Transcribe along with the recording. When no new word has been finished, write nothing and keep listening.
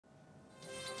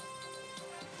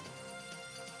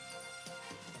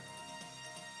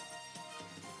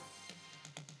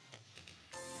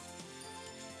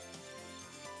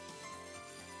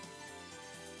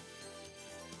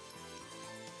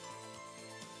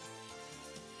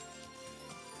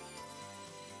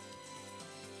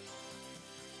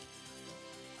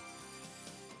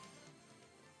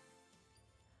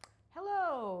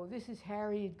this is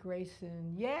Harriet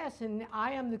Grayson. Yes, and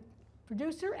I am the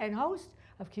producer and host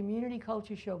of Community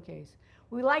Culture Showcase.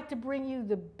 We like to bring you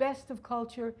the best of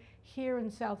culture here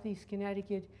in Southeast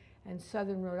Connecticut and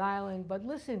Southern Rhode Island. But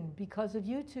listen, because of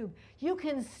YouTube, you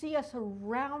can see us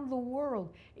around the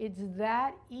world. It's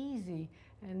that easy.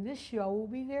 And this show will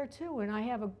be there too. And I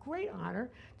have a great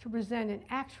honor to present an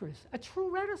actress, a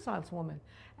true Renaissance woman,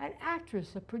 an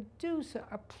actress, a producer,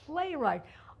 a playwright.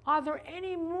 Are there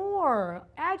any more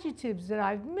adjectives that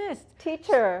I've missed?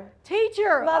 Teacher.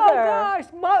 Teacher. Mother. Oh gosh.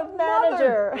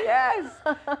 Manager. Mother. Yes.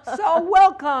 So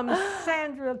welcome,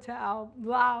 Sandra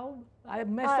Laub. I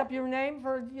messed up your name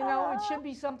for, you know, it should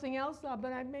be something else, but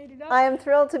I made it up. I am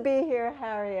thrilled to be here,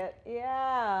 Harriet.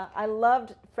 Yeah, I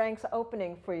loved Frank's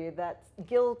opening for you. That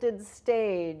gilded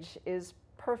stage is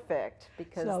perfect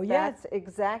because that's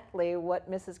exactly what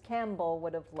Mrs. Campbell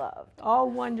would have loved. Oh,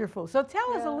 wonderful. So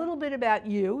tell us a little bit about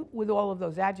you with all of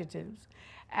those adjectives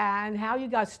and how you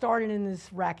got started in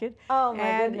this racket. Oh, my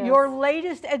goodness. And your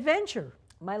latest adventure.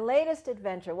 My latest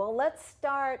adventure. Well, let's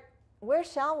start. Where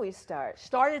shall we start?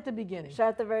 Start at the beginning.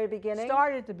 Start at the very beginning?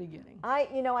 Start at the beginning. I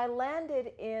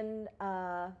landed in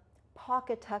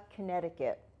Pawcatuck,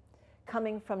 Connecticut,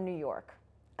 coming from New York.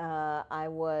 I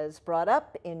was brought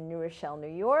up in New Rochelle, New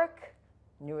York,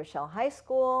 New Rochelle High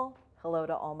School. Hello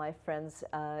to all my friends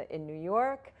in New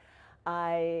York.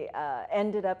 I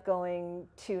ended up going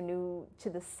to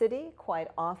the city quite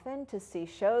often to see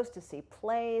shows, to see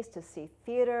plays, to see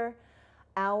theater.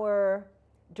 Our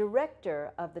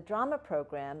director of the drama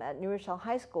program at New Rochelle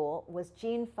High School was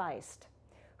Gene Feist,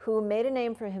 who made a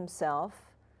name for himself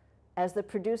as the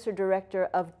producer-director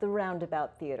of the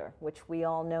Roundabout Theater, which we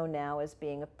all know now as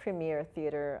being a premier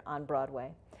theater on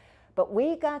Broadway. But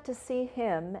we got to see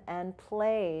him and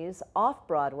plays off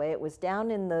Broadway. It was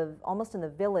down in almost in the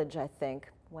Village, I think,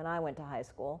 when I went to high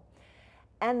school.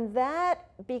 And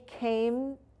that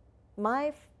became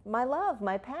my love,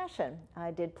 my passion.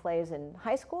 I did plays in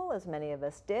high school, as many of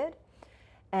us did,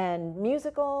 and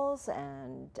musicals,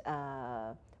 and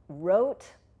wrote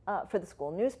for the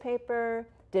school newspaper,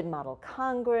 did model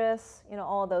congress, you know,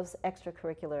 all those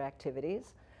extracurricular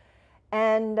activities.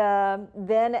 And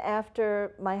then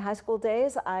after my high school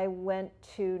days, I went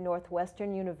to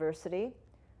Northwestern University,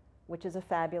 which is a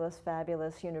fabulous,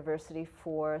 fabulous university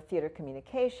for theater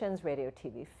communications, radio,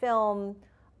 TV, film,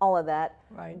 all of that.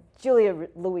 Right. Julia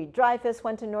Louis-Dreyfus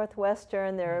went to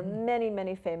Northwestern. There are many,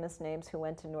 many famous names who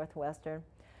went to Northwestern.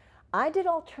 I did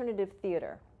alternative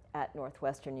theater at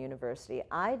Northwestern University.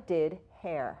 I did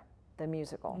Hair, the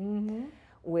musical,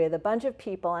 with a bunch of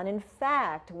people. And in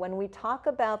fact, when we talk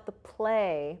about the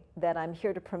play that I'm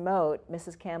here to promote,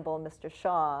 Mrs. Campbell and Mr.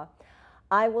 Shaw,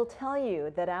 I will tell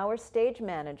you that our stage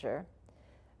manager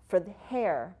for the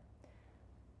Hair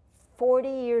 40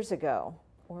 years ago,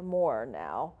 or more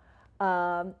now,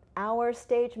 our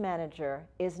stage manager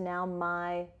is now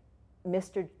my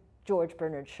Mr. George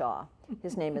Bernard Shaw.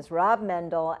 His name is Rob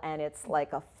Mendel, and it's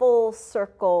like a full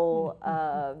circle.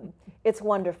 It's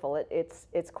wonderful.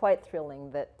 It's quite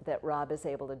thrilling that Rob is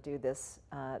able to do this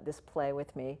this play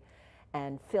with me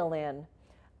and fill in.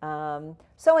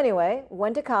 So anyway,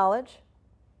 went to college.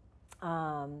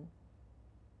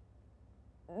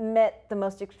 Met the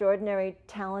most extraordinary,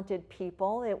 talented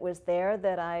people. It was there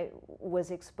that I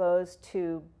was exposed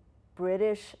to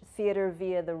British theater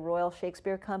via the Royal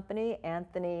Shakespeare Company.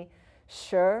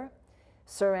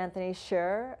 Sir Anthony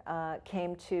Sher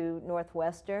came to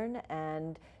Northwestern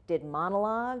and did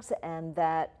monologues, and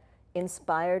that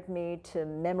inspired me to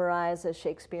memorize a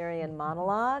Shakespearean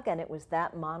monologue, and it was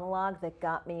that monologue that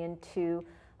got me into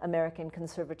American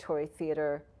Conservatory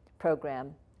Theater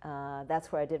program.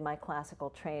 That's where I did my classical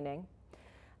training.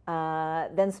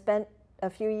 Then spent a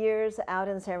few years out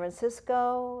in San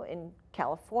Francisco, in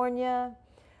California,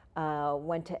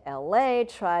 went to LA,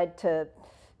 tried to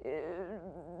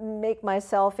make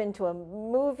myself into a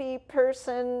movie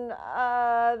person.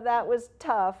 That was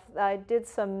tough. I did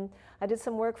some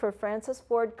work for Francis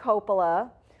Ford Coppola,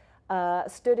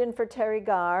 stood in for Terry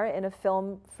Garr in a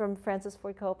film from Francis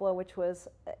Ford Coppola, which was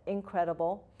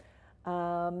incredible.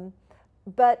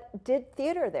 But did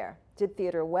theater there, did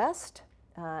Theater West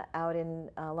out in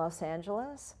Los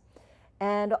Angeles,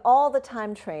 and all the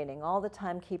time training, all the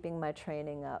time keeping my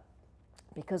training up.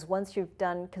 Because once you've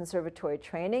done conservatory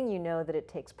training, you know that it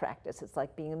takes practice. It's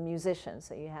like being a musician,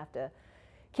 so you have to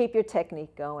keep your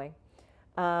technique going.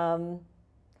 From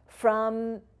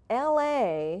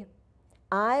LA,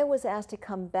 I was asked to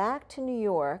come back to New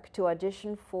York to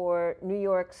audition for New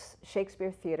York's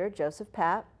Shakespeare Theater, Joseph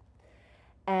Papp.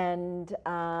 And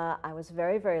I was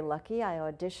very, very lucky. I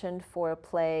auditioned for a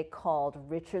play called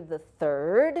Richard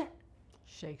III.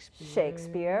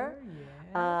 Shakespeare.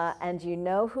 Yes. And you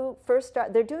know who first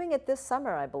started? They're doing it this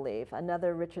summer, I believe,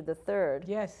 another Richard III.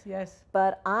 Yes, yes.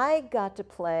 But I got to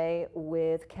play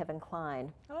with Kevin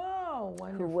Kline, Oh,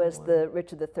 wonderful. who was the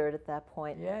Richard III at that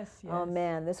point. Yes, yes. Oh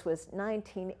man, this was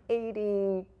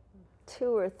 1982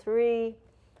 or 3.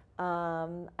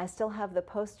 I still have the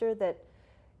poster that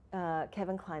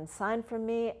Kevin Kline signed for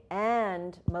me,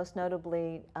 and most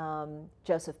notably,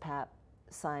 Joseph Papp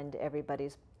signed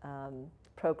everybody's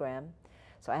program.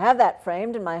 So I have that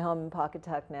framed in my home in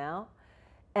Pawcatuck now,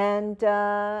 and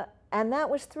that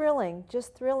was thrilling,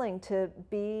 just thrilling to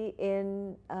be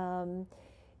in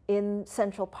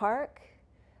Central Park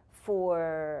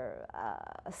for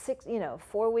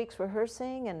 4 weeks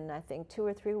rehearsing, and I think 2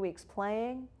 or 3 weeks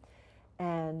playing.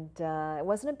 And it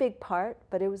wasn't a big part,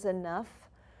 but it was enough.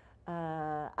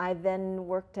 I then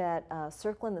worked at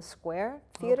Circle in the Square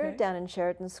Theater down in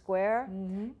Sheraton Square.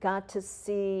 Mm-hmm. Got to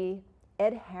see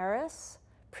Ed Harris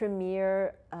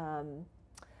premiere,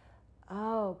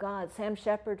 Sam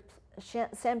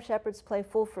Shepard's play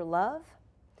Fool for Love.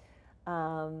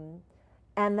 And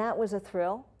that was a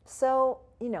thrill. So,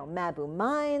 Mabou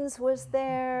Mines was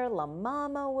there, La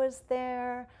Mama was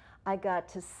there. I got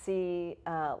to see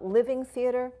Living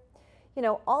Theater,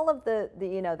 all of the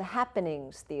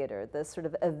happenings theater, the sort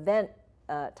of event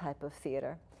type of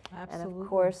theater. Absolutely. And of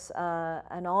course,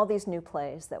 and all these new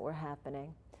plays that were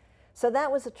happening. So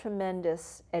that was a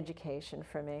tremendous education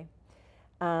for me.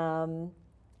 And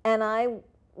I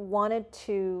wanted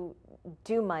to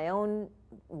do my own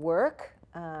work,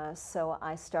 so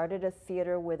I started a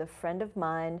theater with a friend of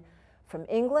mine from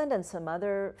England and some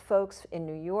other folks in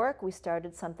New York. We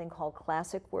started something called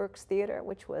Classic Works Theater,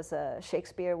 which was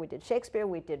Shakespeare. We did Shakespeare,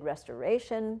 we did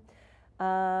restoration,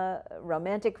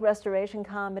 romantic restoration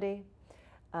comedy.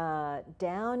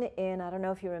 Down in, I don't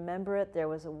know if you remember it, there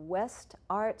was a West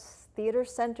Arts Theater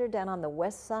Center down on the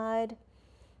west side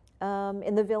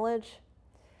in the Village.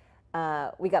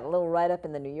 We got a little write-up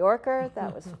in the New Yorker.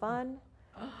 That was fun.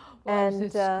 Well, I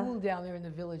was at school down there in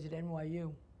the Village at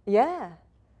NYU. Yeah.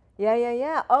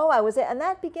 Oh, I was, and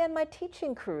that began my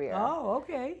teaching career. Oh,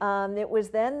 okay. It was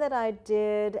then that I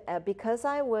did, because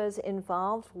I was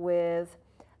involved with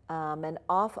an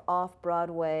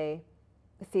off-Broadway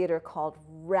theater called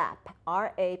RAPP,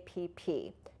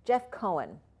 R-A-P-P. Jeff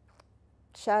Cohen.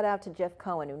 Shout out to Jeff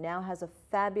Cohen, who now has a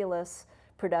fabulous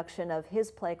production of his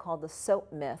play called The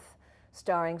Soap Myth,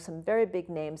 starring some very big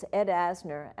names. Ed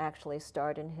Asner actually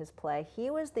starred in his play. He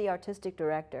was the artistic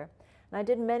director. And I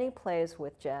did many plays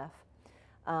with Jeff.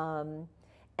 And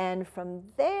from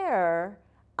there,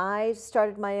 I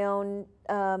started my own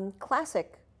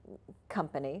classic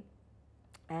company.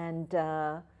 And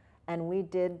we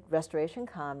did restoration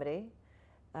comedy.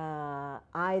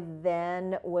 I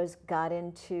then got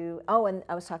into, and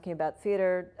I was talking about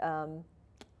theater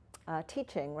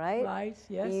teaching, right? Right,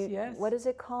 yes, yes. What is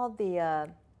it called? The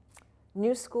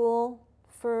New School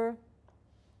for...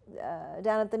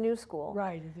 down at the New School.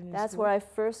 Right, at the New That's School. where I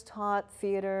first taught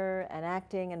theater and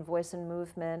acting and voice and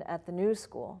movement at the New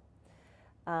School.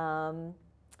 I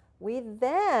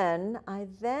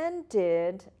then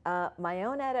did my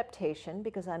own adaptation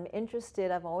because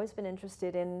I've always been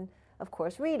interested in, of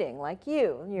course, reading, like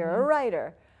you. You're a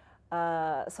writer.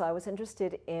 So I was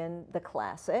interested in the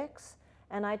classics,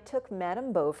 and I took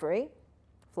Madame Bovary,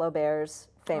 Flaubert's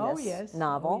famous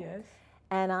novel. Oh, yes.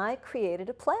 And I created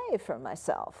a play for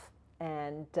myself.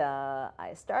 And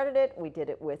I started it. We did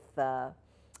it with a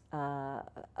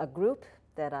group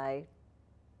that I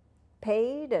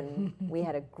paid, and we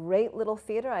had a great little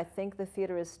theater. I think the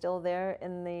theater is still there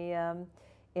in the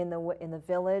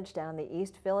Village, down in the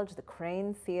East Village, the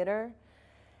Crane Theater.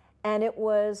 And it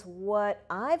was what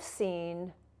I've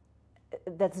seen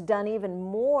that's done even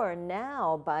more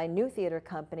now by new theater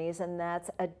companies, and that's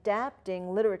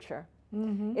adapting literature.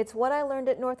 Mm-hmm. It's what I learned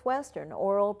at Northwestern,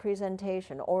 oral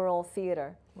presentation, oral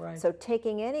theater. Right. So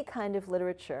taking any kind of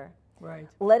literature, Right.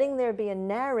 letting there be a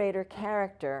narrator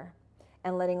character,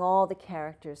 and letting all the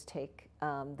characters take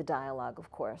the dialogue,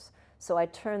 of course. So I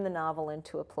turned the novel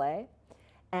into a play,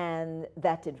 and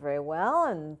that did very well,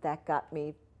 and that got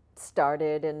me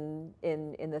started in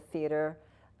the theater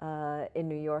in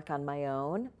New York on my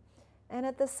own. And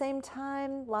at the same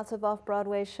time, lots of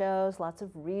off-Broadway shows, lots of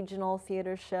regional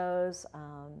theater shows.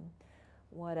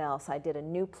 What else? I did a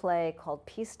new play called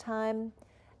Peacetime,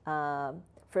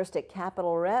 first at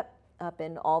Capitol Rep up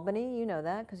in Albany. You know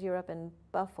that because you're up in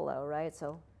Buffalo, right?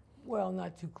 So, Well,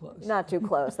 not too close. not too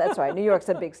close. That's right. New York's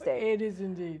a big state. It is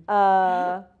indeed.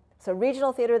 So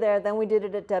regional theater there. Then we did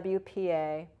it at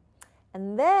WPA.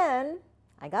 And then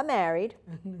I got married.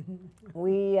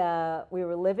 We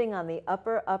were living on the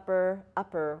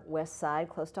upper West Side,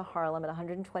 close to Harlem at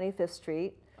 125th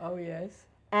Street. Oh, yes.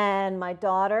 And my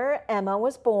daughter, Emma,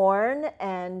 was born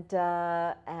and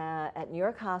at New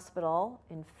York Hospital.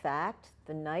 In fact,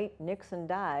 the night Nixon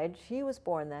died, she was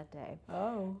born that day.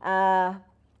 Oh.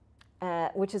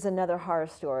 Which is another horror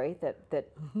story that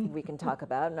we can talk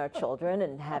about, and our children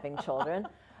and having children.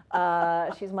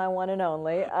 She's my one and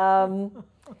only.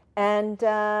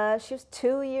 She was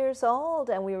 2 years old,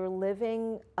 and we were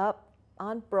living up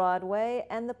on Broadway,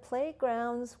 and the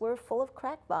playgrounds were full of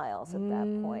crack vials at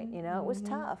that point. You know, it was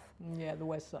tough. Yeah, the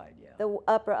West Side, yeah. The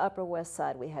upper West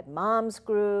Side. We had moms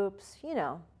groups, you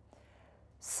know.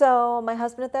 So my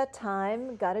husband at that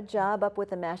time got a job up with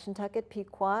the Mashantucket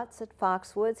Pequots at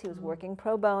Foxwoods. He was working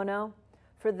pro bono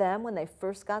for them when they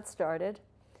first got started,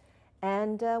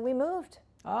 and we moved.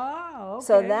 Oh, okay.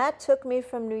 So that took me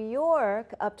from New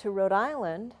York up to Rhode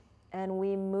Island, and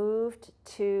we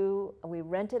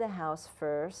rented a house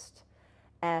first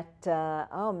at,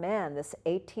 oh man, this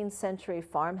 18th century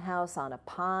farmhouse on a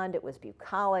pond. It was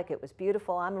bucolic, it was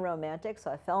beautiful. I'm a romantic, so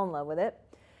I fell in love with it.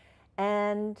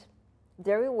 And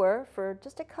there we were for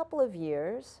just a couple of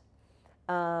years.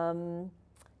 I'm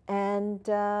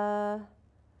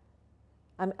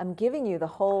giving you the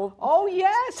whole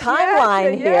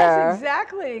timeline here. Yes,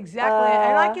 exactly.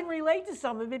 And I can relate to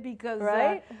some of it because,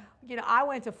 you know, I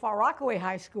went to Far Rockaway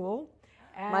High School.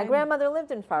 And my grandmother lived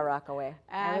in Far Rockaway.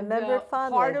 I remember it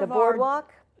fondly. The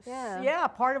boardwalk. Yeah,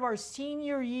 part of our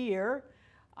senior year,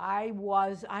 I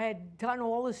had done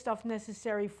all the stuff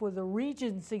necessary for the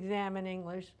Regents exam in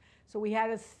English. So we had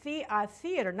a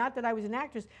theater. Not that I was an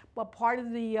actress, but part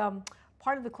of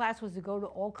the class was to go to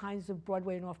all kinds of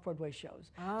Broadway and off-Broadway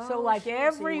shows. Oh, so like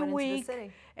every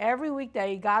week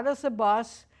they got us a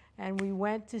bus and we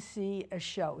went to see a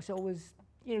show. So it was,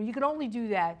 you know, you could only do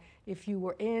that if you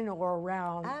were in or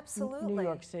around New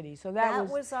York City. So that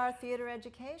was our theater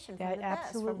education from the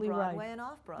best, from Broadway and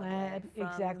off-Broadway.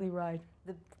 Exactly right.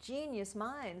 The genius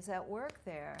minds that work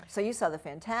there. So you saw the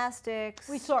Fantastics.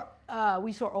 We saw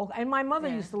all, and my mother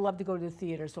used to love to go to the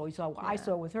theater, so I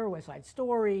saw with her West Side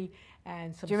Story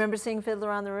and some. Do you remember seeing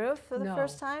Fiddler on the Roof for the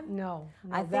first time? No.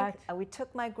 I think we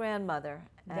took my grandmother,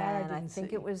 and I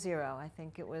think it was Zero. I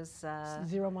think it was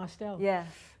Zero Mostel. Yeah.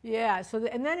 Yeah. So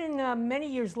and then in many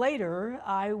years later,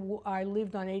 I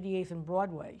lived on 88th and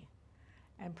Broadway.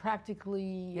 And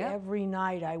practically every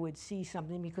night I would see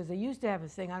something, because they used to have a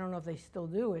thing, I don't know if they still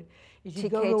do it, is you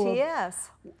go to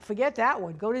forget that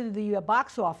one, go to the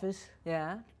box office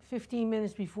 15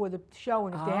 minutes before the show,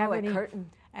 and if they have any curtain.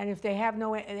 And if they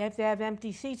have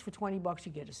empty seats for $20,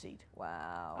 you get a seat.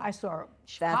 Wow. I saw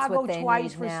Chicago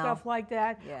twice for stuff like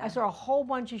that. Yeah. I saw a whole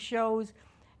bunch of shows,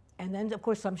 and then of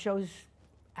course some shows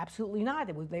absolutely not.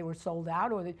 They were sold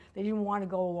out, or they didn't want to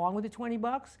go along with the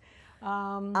 $20.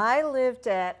 I lived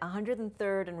at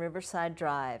 103rd and Riverside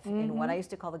Drive in what I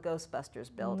used to call the Ghostbusters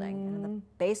building. And in the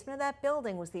basement of that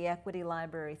building was the Equity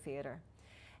Library Theater.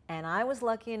 And I was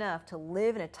lucky enough to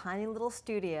live in a tiny little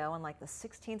studio on like the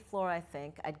 16th floor, I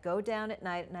think. I'd go down at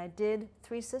night and I did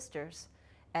Three Sisters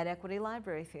at Equity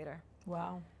Library Theater.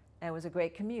 Wow. And it was a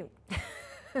great commute.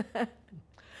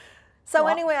 So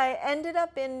anyway, I ended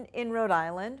up in Rhode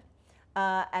Island.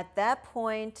 At that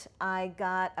point, I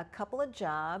got a couple of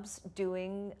jobs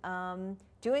doing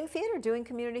theater, doing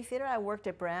community theater. I worked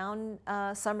at Brown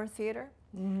Summer Theater.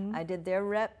 I did their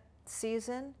rep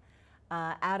season.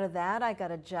 Out of that, I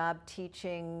got a job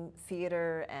teaching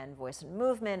theater and voice and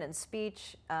movement and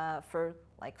speech for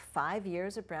like 5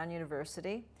 years at Brown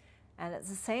University. And at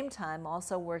the same time,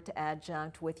 also worked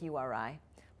adjunct with URI.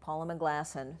 Paula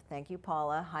McGlasson, thank you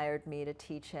Paula, hired me to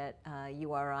teach at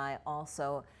URI,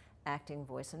 also acting,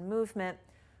 voice, and movement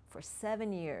for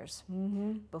 7 years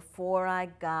before I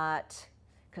got,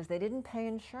 because they didn't pay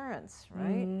insurance,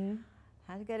 right?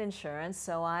 Had to get insurance,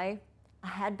 so I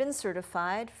had been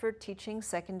certified for teaching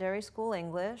secondary school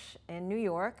English in New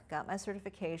York, got my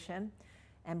certification,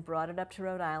 and brought it up to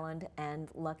Rhode Island, and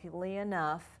luckily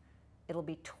enough, it'll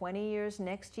be 20 years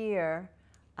next year,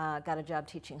 got a job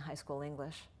teaching high school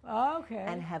English. Okay.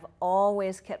 And have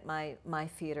always kept my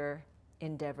theater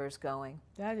endeavors going.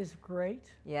 That is great.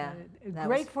 Yeah.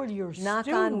 Great for your students. Knock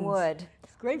on wood.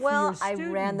 It's great for your students. Well,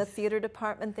 I ran the theater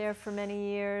department there for many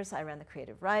years. I ran the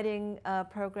creative writing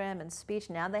program and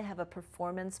speech. Now they have a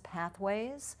performance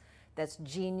pathways that's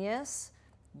genius.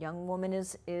 Young woman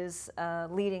is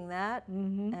leading that.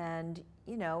 And,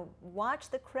 you know, watch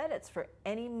the credits for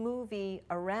any movie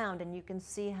around and you can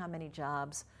see how many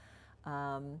jobs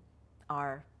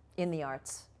are in the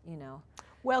arts, you know.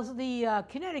 Well, the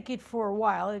Connecticut for a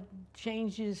while, it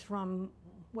changes from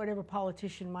whatever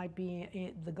politician might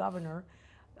be the governor,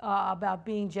 about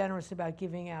being generous about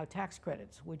giving out tax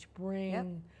credits, which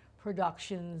bring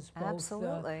productions,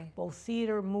 both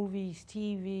theater, movies,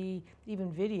 TV,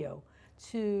 even video,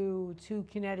 to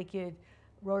Connecticut.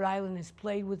 Rhode Island has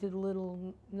played with it a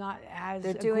little, not as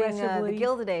aggressively. They're doing the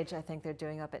Gilded Age, I think they're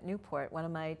doing up at Newport. One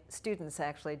of my students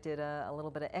actually did a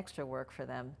little bit of extra work for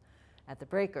them at the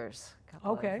Breakers a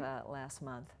couple of, last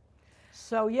month.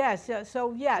 So yes,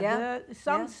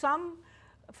 some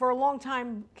for a long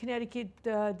time Connecticut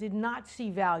did not see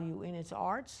value in its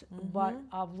arts, but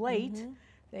of late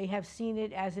they have seen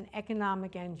it as an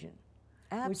economic engine.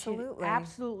 Absolutely. Which it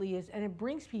absolutely is, and it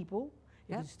brings people,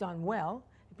 if it's done well,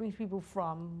 it brings people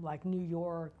from like New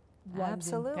York,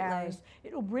 London, Paris.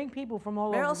 It'll bring people from all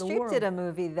over the world. Meryl Streep did a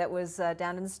movie that was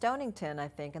down in Stonington, I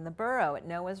think, in the Borough at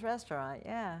Noah's Restaurant.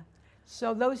 Yeah.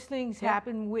 So those things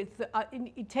happen with.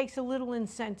 It takes a little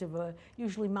incentive,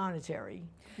 usually monetary,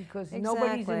 because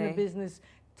nobody's in the business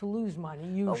to lose money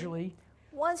usually.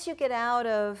 But once you get out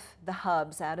of the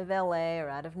hubs, out of LA or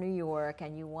out of New York,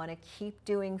 and you want to keep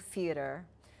doing theater,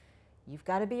 you've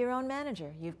got to be your own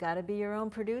manager. You've got to be your own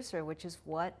producer, which is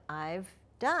what I've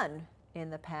done in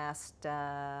the past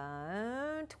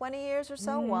 20 years or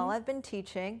so while I've been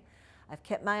teaching. I've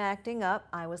kept my acting up.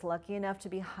 I was lucky enough to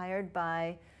be hired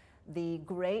by the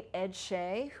great Ed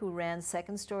Shea, who ran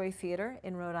Second Story Theater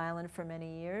in Rhode Island for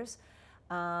many years.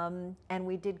 And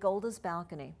we did Golda's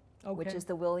Balcony, which is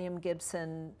the William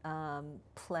Gibson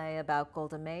play about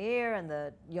Golda Meir and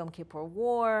the Yom Kippur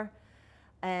War.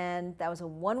 And that was a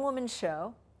one-woman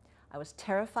show. I was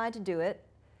terrified to do it.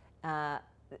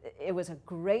 It was a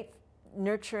great,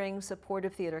 nurturing,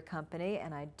 supportive theater company,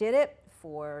 and I did it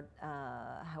for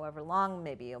however long,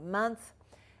 maybe a month.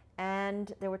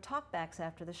 And there were talkbacks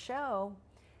after the show,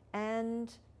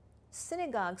 and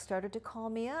synagogues started to call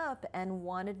me up and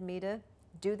wanted me to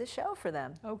do the show for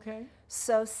them. Okay.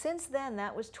 So since then,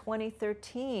 that was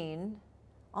 2013,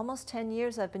 almost 10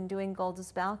 years I've been doing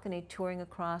Golda's Balcony, touring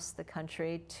across the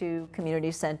country to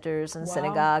community centers and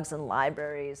synagogues and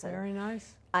libraries. Very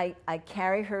nice. I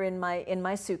carry her in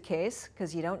my suitcase,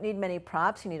 because you don't need many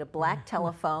props. You need a black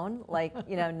telephone, like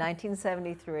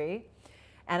 1973,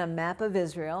 and a map of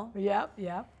Israel. Yep,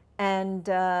 yep. And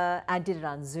I did it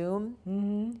on Zoom.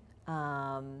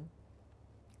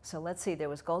 So let's see, there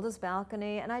was Golda's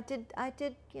Balcony, and I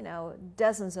did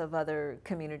dozens of other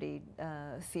community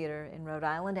theater in Rhode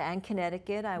Island and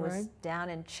Connecticut. I was down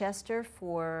in Chester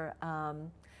for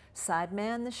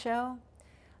Sideman, the show.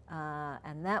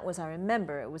 And that was, I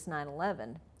remember, it was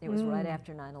 9/11. It was right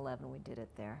after 9/11 we did it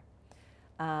there.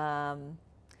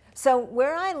 So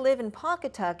where I live in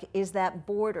Pawcatuck is that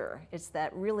border. It's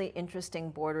that really interesting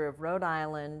border of Rhode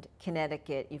Island,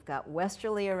 Connecticut. You've got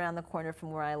Westerly around the corner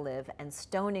from where I live, and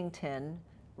Stonington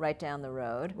right down the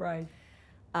road. Right.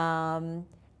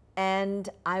 And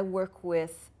I work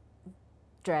with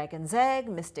Dragon's Egg,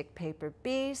 Mystic Paper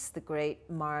Beast, the great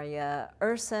Maria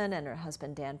Urson and her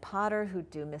husband Dan Potter, who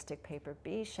do Mystic Paper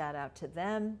Beast. Shout out to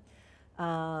them.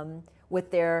 With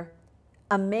their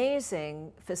amazing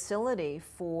facility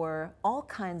for all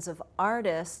kinds of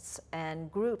artists and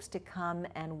groups to come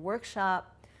and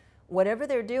workshop whatever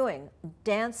they're doing.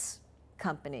 Dance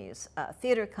companies,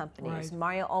 theater companies.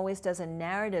 Maria always does a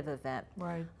narrative event.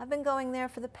 Right. I've been going there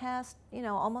for the past,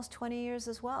 almost 20 years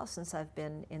as well, since I've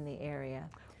been in the area.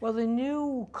 Well, the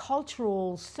new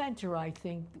cultural center, I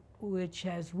think, which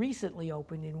has recently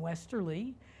opened in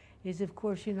Westerly, is of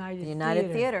course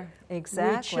United Theater.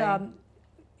 Exactly. Which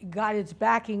got its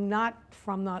backing not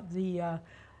from the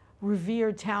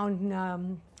revered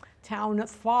town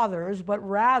fathers, but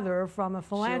rather from a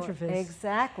philanthropist.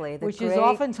 Exactly. Which is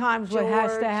oftentimes what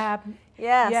has to happen.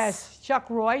 Yes. Yes.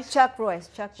 Chuck Royce. Chuck Royce.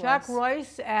 Chuck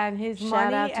Royce and his Shout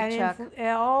money. out to and Chuck.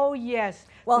 Oh, yes.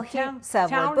 Well,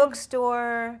 Savoy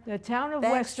Bookstore. The town of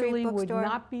Bank Westerly Street would Bookstore.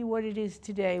 not be what it is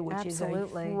today, which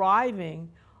Absolutely. is a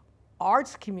thriving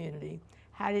arts community,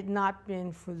 had it not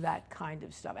been for that kind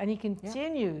of stuff. And he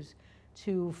continues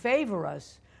to favor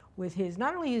us with his,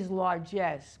 not only his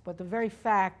largesse, but the very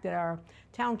fact that our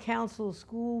town council,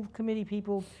 school committee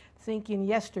people thinking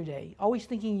yesterday, always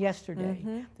thinking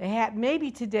yesterday. They had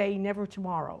maybe today, never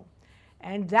tomorrow.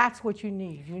 And that's what you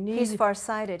need. He's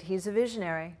farsighted. He's a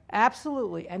visionary.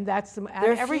 Absolutely, and that's there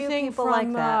are everything few people from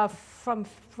like that.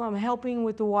 From helping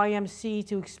with the YMC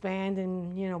to expand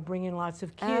and bring in lots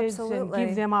of kids and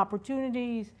give them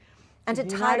opportunities. And to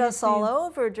tide us all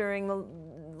over during the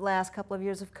last couple of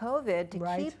years of COVID,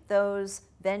 to keep those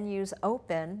venues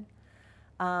open.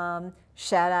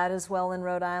 Shout out as well in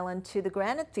Rhode Island to the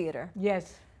Granite Theater.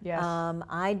 Yes. Yes.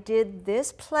 I did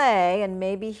this play, and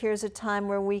maybe here's a time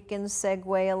where we can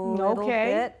segue a little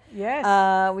bit.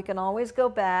 Yes. We can always go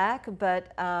back,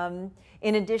 but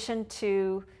in addition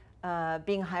to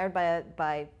being hired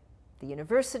by the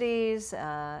universities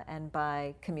and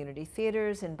by community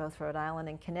theaters in both Rhode Island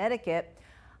and Connecticut,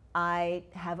 I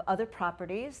have other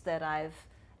properties that I've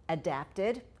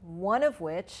adapted, one of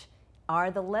which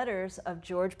are the letters of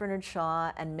George Bernard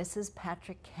Shaw and Mrs.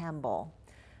 Patrick Campbell,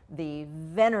 the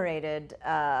venerated,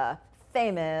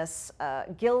 famous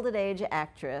Gilded Age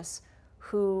actress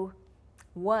who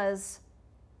was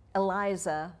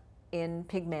Eliza in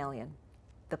Pygmalion,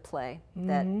 the play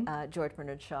that George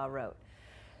Bernard Shaw wrote.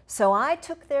 So I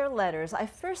took their letters. I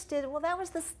first did, well, that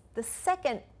was the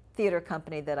second theater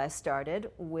company that I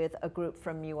started with a group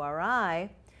from URI.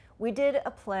 We did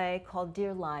a play called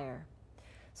Dear Liar.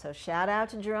 So shout out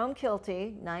to Jerome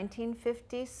Kilty,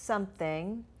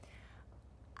 1950-something.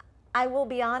 I will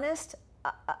be honest,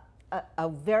 a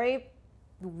very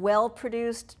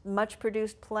well-produced,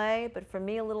 much-produced play, but for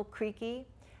me a little creaky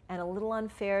and a little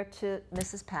unfair to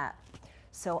Mrs. Pat.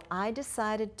 So I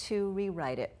decided to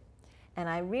rewrite it. And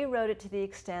I rewrote it to the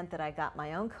extent that I got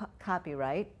my own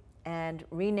copyright and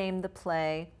renamed the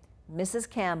play Mrs.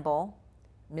 Campbell,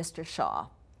 Mr. Shaw,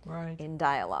 in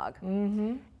dialogue.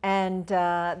 And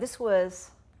this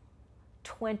was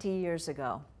 20 years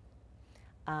ago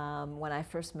when I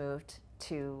first moved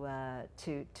to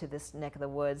this neck of the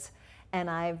woods. And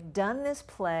I've done this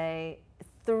play,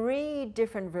 3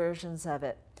 different versions of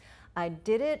it. I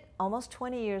did it almost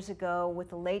 20 years ago with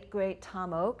the late, great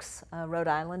Tom Oakes, a Rhode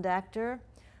Island actor,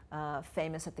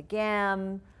 famous at the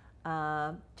GAM,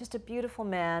 just a beautiful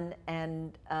man,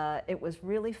 and it was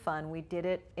really fun. We did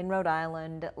it in Rhode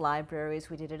Island at libraries,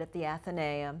 we did it at the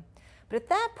Athenaeum. But at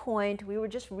that point, we were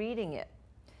just reading it.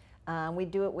 We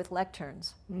do it with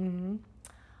lecterns.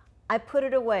 I put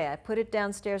it away, I put it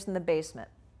downstairs in the basement.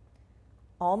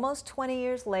 Almost 20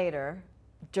 years later,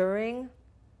 during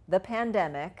the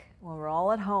pandemic, when we're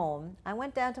all at home, I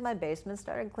went down to my basement,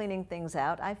 started cleaning things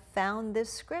out. I found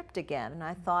this script again, and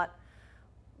I thought,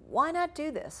 why not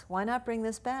do this? Why not bring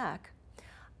this back?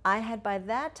 I had by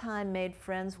that time made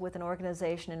friends with an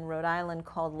organization in Rhode Island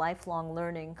called Lifelong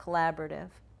Learning Collaborative,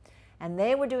 and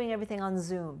they were doing everything on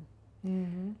Zoom.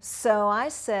 So I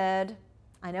said,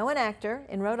 I know an actor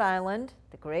in Rhode Island,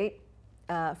 the great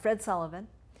Fred Sullivan,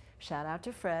 shout out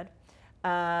to Fred.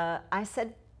 I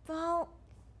said, well,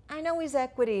 I know he's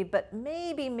equity, but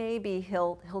maybe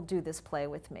he'll do this play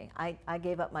with me. I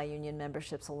gave up my union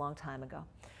memberships a long time ago.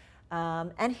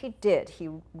 And he did. He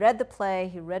read the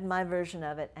play, he read my version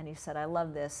of it, and he said, I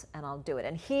love this, and I'll do it.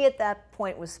 And he, at that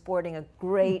point, was sporting a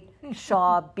great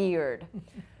Shaw beard.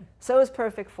 So it was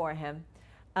perfect for him.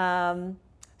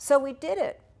 So we did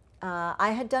it.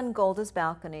 I had done Golda's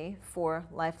Balcony for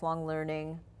Lifelong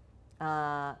Learning,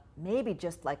 maybe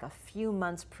just like a few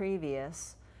months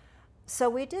previous. So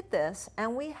we did this,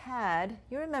 and we had,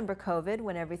 you remember COVID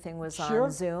when everything was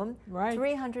on Zoom?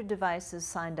 300 devices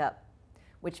signed up,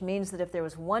 which means that if there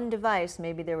was one device,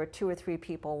 maybe there were 2 or 3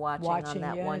 people watching on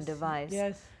that one device.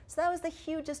 So that was the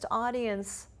hugest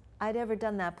audience I'd ever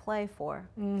done that play for.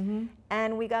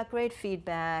 And we got great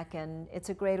feedback, and it's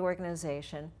a great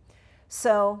organization.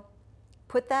 So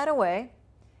put that away,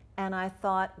 and I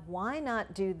thought, why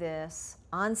not do this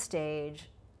on stage,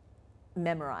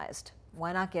 memorized?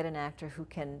 Why not get an actor who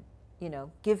can, you know,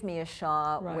 give me a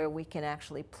Shaw where we can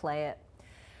actually play it?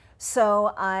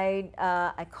 So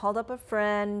I called up a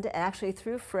friend, actually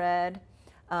through Fred.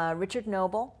 Richard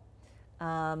Noble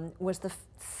was the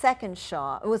second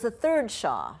Shaw. It was the third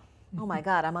Shaw. Oh my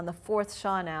God, I'm on the 4th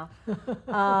Shaw now.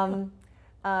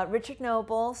 Richard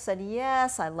Noble said,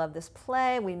 yes, I love this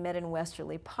play. We met in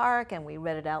Westerly Park and we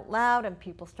read it out loud, and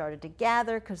people started to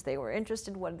gather because they were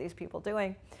interested. What are these people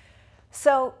doing?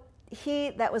 So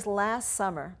that was last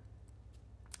summer.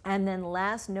 And then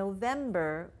last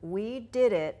November, we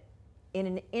did it in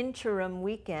an interim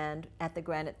weekend at the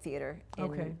Granite Theater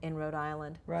in Rhode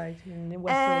Island. In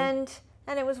Westerly.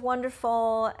 And it was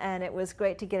wonderful, and it was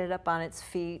great to get it up on its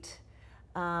feet.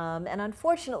 And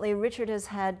unfortunately, Richard has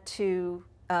had to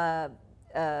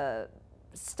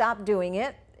stop doing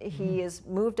it. He has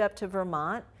moved up to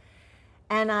Vermont.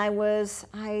 And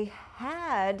I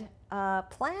had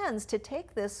plans to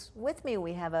take this with me.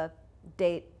 We have a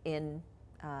date in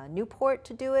Newport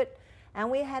to do it, and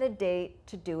we had a date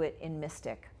to do it in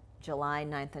Mystic, July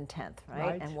 9th and 10th,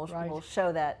 and we'll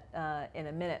show that in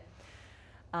a minute.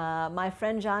 My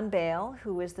friend John Bale,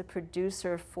 who is the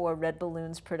producer for Red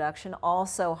Balloon's production,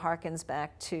 also harkens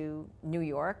back to New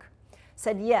York,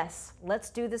 said, yes, let's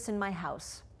do this in my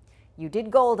house. You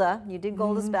did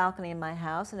Golda's balcony in my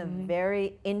house in a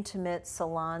very intimate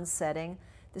salon setting.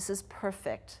 This is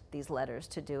perfect, these letters,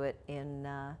 to do it in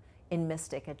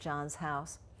Mystic at John's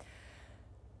house.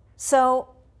 So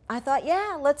I thought,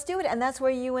 yeah, let's do it. And that's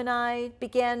where you and I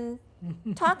began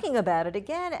talking about it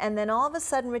again. And then all of a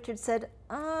sudden Richard said,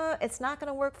 it's not going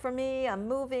to work for me. I'm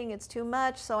moving. It's too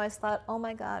much. So I thought, oh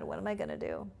my God, what am I going to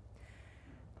do?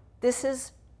 This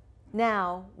is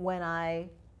now when I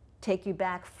take you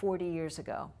back 40 years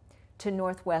ago to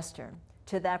Northwestern,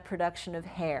 to that production of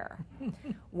Hair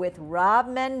with Rob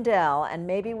Mendel. And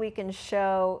maybe we can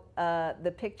show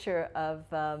the picture of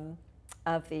the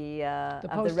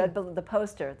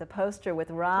poster with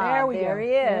Rob. There he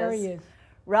is. There he is.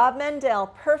 Rob Mendel,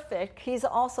 perfect. He's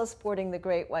also sporting the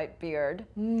great white beard.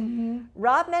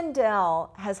 Rob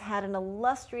Mendel has had an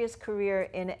illustrious career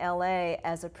in LA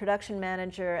as a production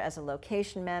manager, as a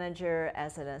location manager,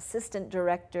 as an assistant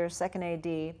director, second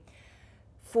AD,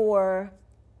 for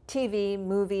TV,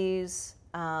 movies,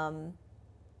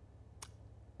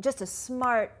 just a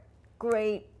smart,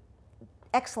 great,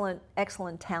 excellent,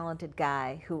 talented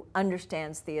guy who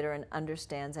understands theater and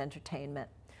understands entertainment.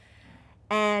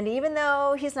 And even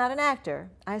though he's not an actor,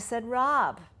 I said,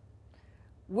 Rob,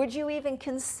 would you even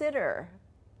consider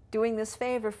doing this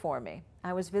favor for me?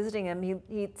 I was visiting him.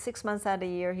 He 6 months out of the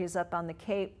year, he's up on the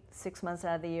Cape. 6 months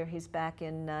out of the year, he's back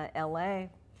in LA.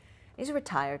 He's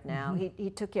retired now. He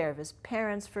took care of his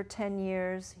parents for 10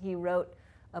 years. He wrote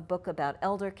a book about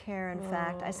elder care, in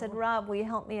fact. I said, Rob, will you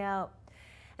help me out?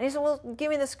 And he said, well, give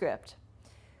me the script.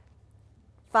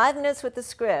 5 minutes with the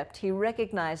script, he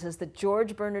recognizes that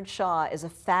George Bernard Shaw is a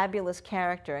fabulous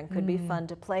character and could be fun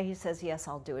to play. He says, yes,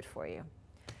 I'll do it for you.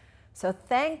 So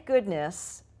thank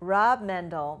goodness Rob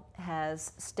Mendel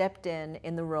has stepped in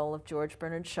the role of George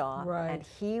Bernard Shaw. Right. And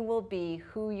he will be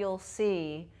who you'll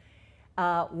see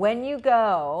when you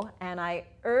go. And I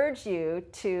urge you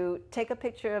to take a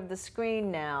picture of the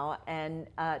screen now and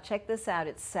check this out.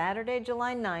 It's Saturday,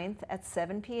 July 9th at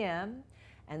 7 p.m.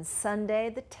 and Sunday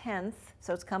the 10th,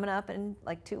 so it's coming up in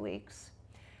like 2 weeks,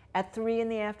 at 3 in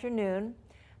the afternoon.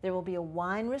 There will be a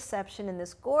wine reception in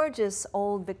this gorgeous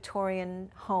old Victorian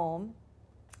home.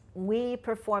 We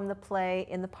perform the play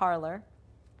in the parlor,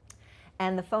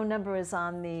 and the phone number is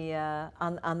on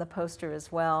the poster as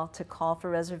well to call for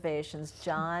reservations.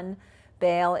 John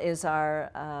Bale is our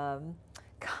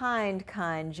kind,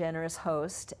 generous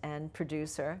host and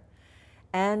producer.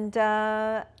 And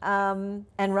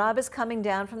Rob is coming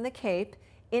down from the Cape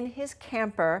in his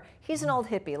camper. He's an old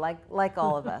hippie, like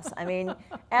all of us. I mean,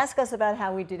 ask us about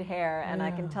how we did hair, and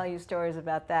I can tell you stories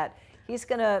about that. He's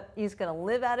gonna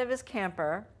live out of his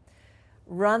camper,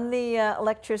 run the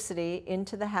electricity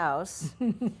into the house,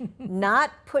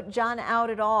 not put John out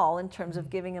at all in terms of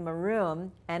giving him a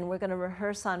room, and we're gonna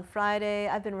rehearse on Friday.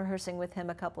 I've been rehearsing with him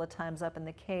a couple of times up in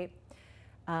the Cape,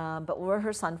 but we'll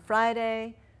rehearse on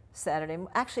Friday, Saturday.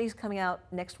 Actually, he's coming out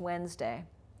next Wednesday,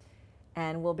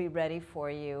 and we'll be ready for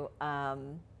you.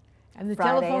 And the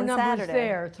Friday telephone and number Saturday. is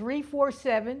there,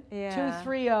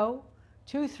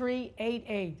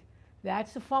 347-230-2388.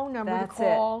 That's the phone number to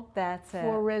call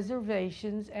for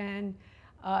reservations. And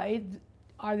are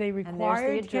they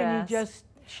required? Can you just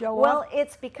show up? Well,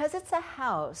 it's because it's a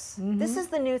house. This is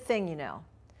the new thing, you know.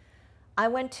 I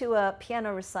went to a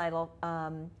piano recital.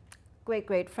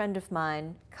 Great friend of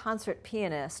mine, concert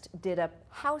pianist, did a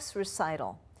house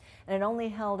recital, and it only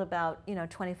held about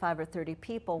 25 or 30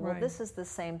 people. Well, this is the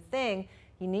same thing.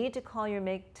 You need to call to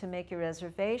make your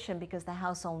reservation because the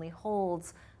house only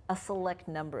holds a select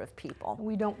number of people.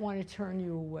 We don't want to turn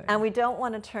you away. And we don't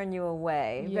want to turn you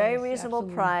away. Yes, very reasonable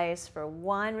absolutely. price for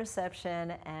wine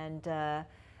reception and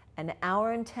an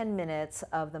hour and 10 minutes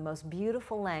of the most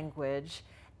beautiful language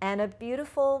and a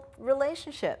beautiful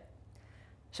relationship.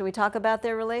 Should we talk about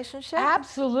their relationship?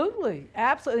 Absolutely,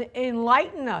 absolutely.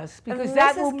 Enlighten us, because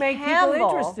that will make people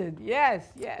interested. Yes,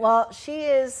 yes. Well, she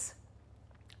is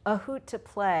a hoot to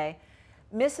play.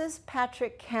 Mrs.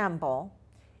 Patrick Campbell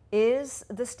is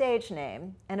the stage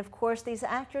name, and of course these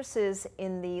actresses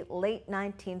in the late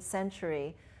 19th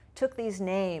century took these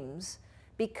names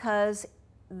because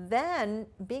then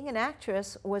being an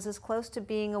actress was as close to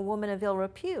being a woman of ill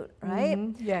repute, right?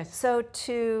 Yes. So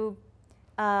to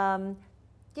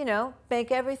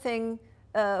make everything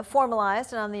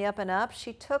formalized and on the up and up,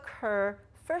 she took her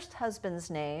first husband's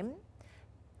name,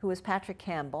 who was Patrick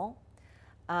Campbell,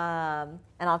 and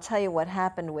I'll tell you what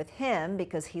happened with him,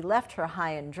 because he left her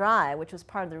high and dry, which was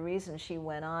part of the reason she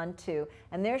went on to,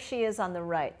 and there she is on the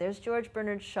right. There's George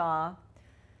Bernard Shaw.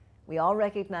 We all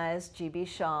recognize G.B.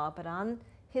 Shaw, but on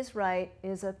his right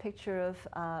is a picture of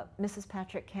Mrs.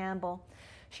 Patrick Campbell.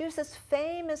 She was this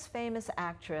famous, famous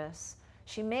actress.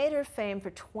 She made her fame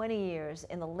for 20 years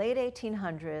in the late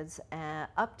 1800s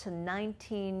up to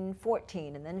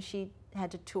 1914, and then she had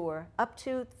to tour up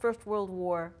to the First World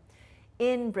War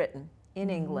in Britain, in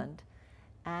England.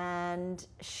 And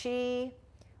she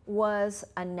was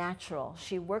a natural.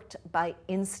 She worked by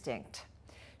instinct.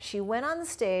 She went on the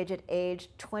stage at age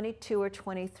 22 or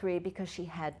 23 because she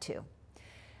had to.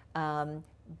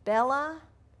 Bella,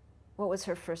 what was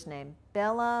her first name?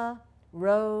 Bella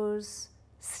Rose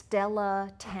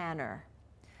Stella Tanner.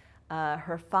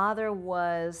 Her father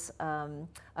was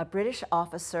a British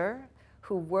officer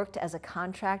who worked as a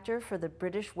contractor for the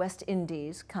British West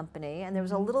Indies Company, and there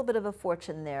was a little bit of a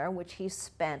fortune there, which he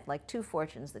spent, like 2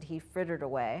 fortunes that he frittered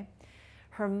away.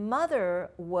 Her mother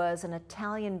was an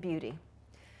Italian beauty,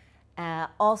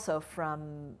 also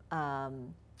from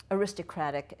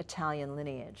aristocratic Italian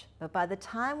lineage. But by the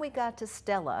time we got to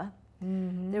Stella,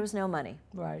 there was no money.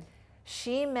 Right.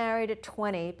 She married at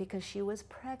 20 because she was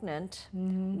pregnant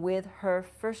with her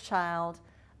first child,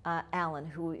 Alan,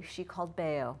 who she called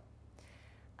Bayo,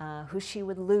 who she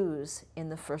would lose in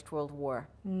the First World War,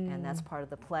 and that's part of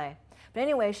the play. But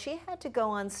anyway, she had to go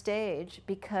on stage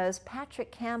because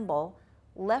Patrick Campbell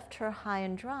left her high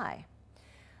and dry.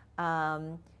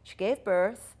 She gave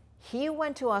birth. He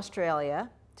went to Australia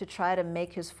to try to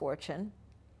make his fortune.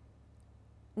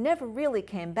 Never really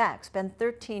came back. Spent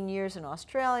 13 years in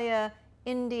Australia,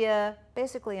 India,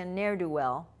 basically a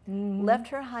ne'er-do-well. Left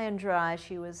her high and dry.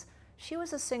 She was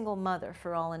a single mother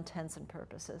for all intents and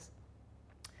purposes.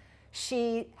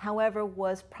 She, however,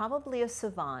 was probably a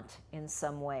savant in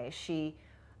some way. She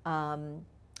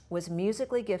was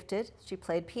musically gifted. She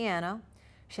played piano.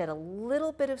 She had a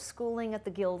little bit of schooling at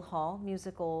the Guildhall,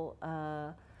 musical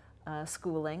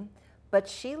schooling, but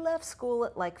she left school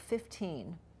at like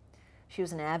 15. She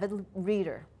was an avid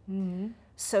reader.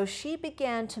 So she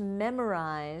began to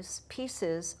memorize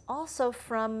pieces also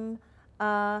from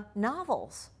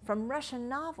novels, from Russian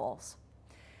novels.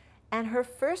 And her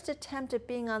first attempt at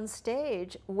being on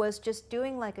stage was just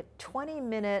doing like a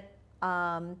 20-minute,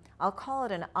 I'll call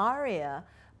it an aria,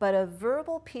 but a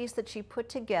verbal piece that she put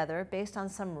together based on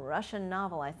some Russian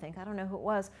novel, I think. I don't know who it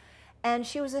was. And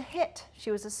she was a hit.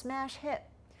 She was a smash hit.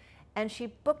 And she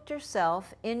booked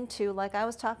herself into, like I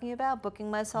was talking about, booking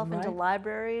myself into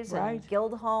libraries and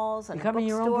guild halls and becoming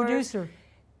your own producer.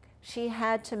 She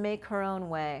had to make her own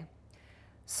way.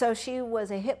 So she was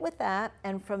a hit with that,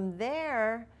 and from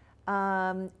there,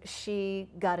 she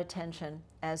got attention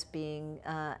as being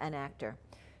an actor.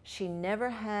 She never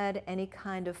had any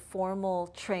kind of formal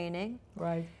training.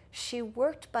 Right. She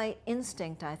worked by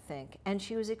instinct, I think, and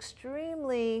she was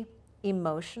extremely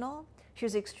emotional. She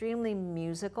was extremely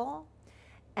musical,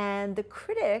 and the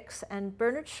critics, and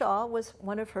Bernard Shaw was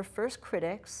one of her first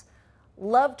critics,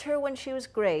 loved her when she was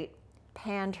great,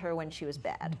 panned her when she was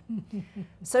bad.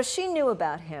 So she knew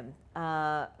about him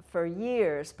for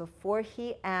years before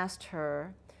he asked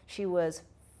her. She was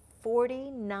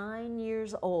 49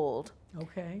 years old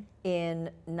in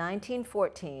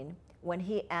 1914 when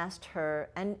he asked her,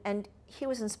 and he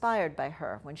was inspired by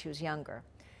her when she was younger.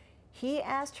 He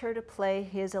asked her to play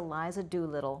his Eliza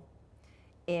Doolittle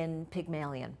in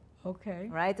Pygmalion.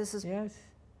 Right? This is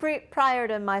prior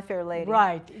to My Fair Lady.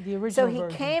 Right, the original version. So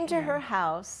he came to her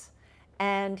house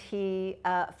and he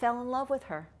fell in love with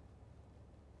her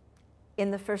in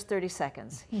the first 30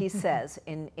 seconds, he says,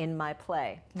 in my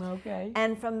play.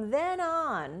 And from then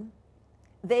on,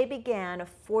 they began a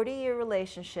 40-year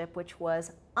relationship which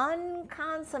was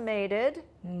unconsummated,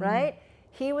 right?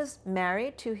 He was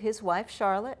married to his wife,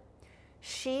 Charlotte.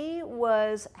 She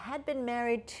had been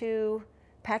married to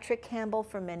Patrick Campbell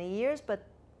for many years, but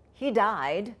he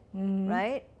died,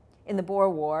 right, in the Boer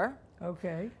War.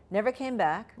 Never came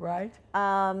back. Right.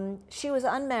 She was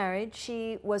unmarried.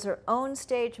 She was her own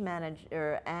stage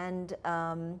manager and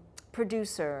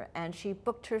producer, and she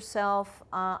booked herself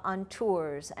on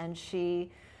tours, and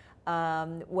she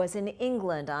was in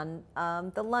England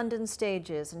on the London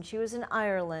stages, and she was in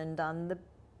Ireland on the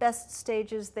best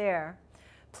stages there,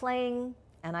 playing,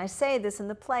 and I say this in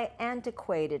the play,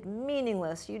 antiquated,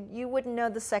 meaningless. You wouldn't know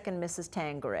the second Mrs.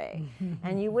 Tanqueray,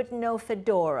 and you wouldn't know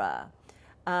Fedora,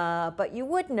 but you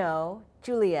would know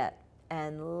Juliet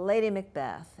and Lady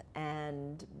Macbeth,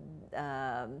 and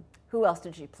who else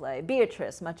did she play?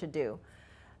 Beatrice, Much Ado.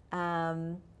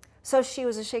 So she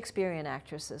was a Shakespearean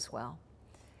actress as well.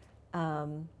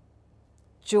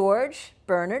 George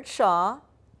Bernard Shaw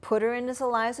put her in as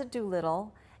Eliza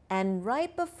Doolittle, and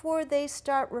right before they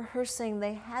start rehearsing,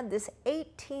 they had this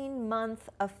 18-month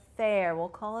affair, we'll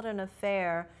call it an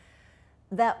affair,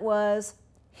 that was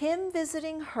him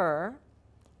visiting her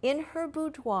in her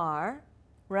boudoir,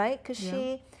 right? Because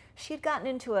she'd gotten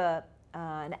into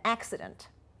an accident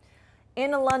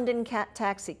in a London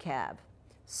taxi cab.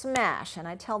 Smash, and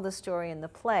I tell the story in the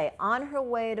play. On her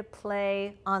way to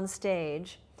play on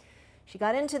stage, she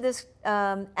got into this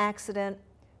accident.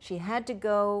 She had to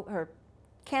go, her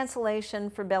cancellation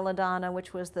for Belladonna,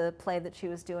 which was the play that she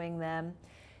was doing then.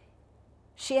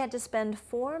 She had to spend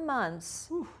 4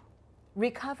 months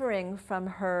recovering from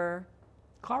her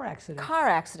car accident,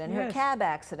 her cab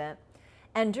accident.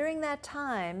 And during that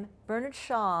time, Bernard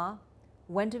Shaw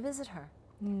went to visit her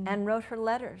and wrote her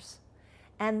letters.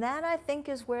 And that, I think,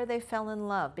 is where they fell in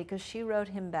love, because she wrote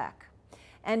him back.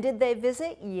 And did they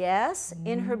visit? Yes.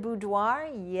 In her boudoir?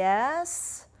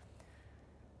 Yes.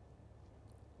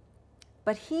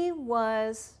 But he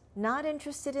was not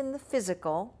interested in the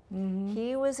physical.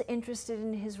 He was interested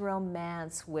in his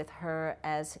romance with her.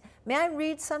 As may I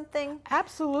read something?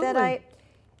 Absolutely.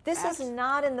 This is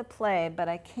not in the play, but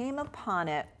I came upon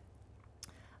it.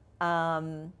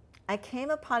 I came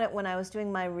upon it when I was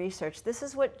doing my research. This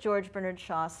is what George Bernard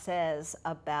Shaw says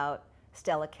about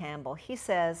Stella Campbell. He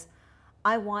says,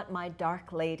 "I want my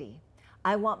dark lady.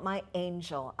 I want my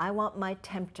angel. I want my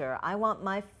tempter. I want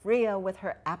my Freya with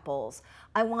her apples.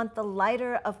 I want the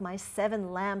lighter of my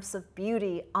 7 lamps of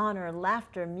beauty, honor,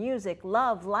 laughter, music,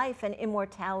 love, life, and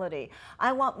immortality.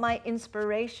 I want my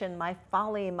inspiration, my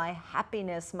folly, my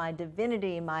happiness, my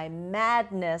divinity, my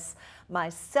madness, my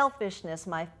selfishness,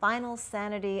 my final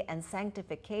sanity and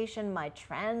sanctification, my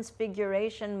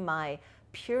transfiguration, my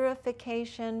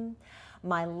purification,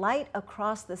 my light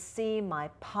across the sea, my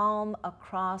palm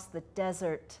across the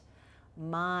desert,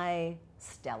 my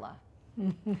Stella."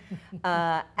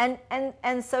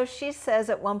 And so she says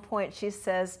at one point, she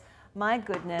says, "My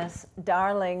goodness,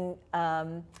 darling,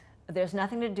 there's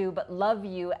nothing to do but love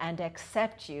you and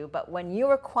accept you. But when you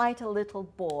were quite a little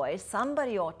boy,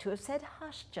 somebody ought to have said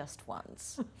hush just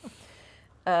once."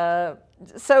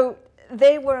 So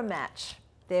they were a match.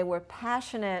 They were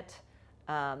passionate,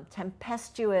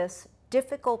 tempestuous,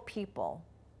 difficult people,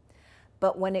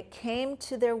 but when it came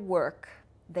to their work,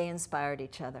 they inspired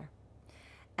each other.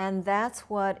 And that's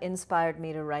what inspired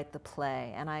me to write the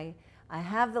play. And I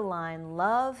have the line,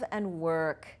 love and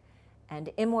work and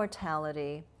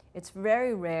immortality. It's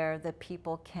very rare that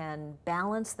people can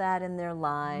balance that in their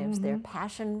lives, their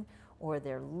passion or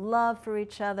their love for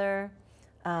each other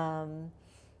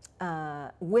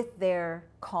with their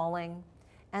calling.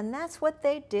 And that's what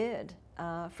they did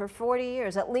for 40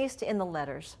 years, at least in the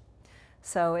letters.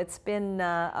 So it's been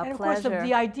a and of pleasure. course,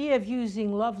 the idea of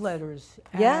using love letters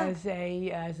as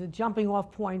a jumping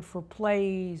off point for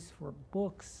plays, for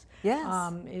books,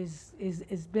 is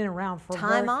been around for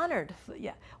time honored.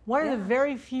 One of the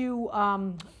very few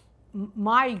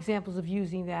my examples of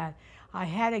using that. I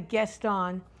had a guest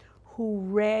on who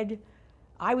read.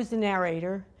 I was the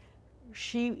narrator.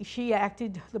 She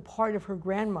acted the part of her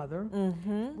grandmother.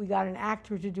 We got an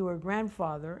actor to do her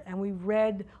grandfather, and we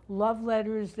read love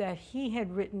letters that he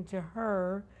had written to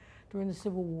her during the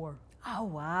Civil War. Oh,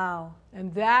 wow.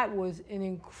 And that was an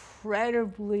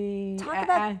incredibly... Talk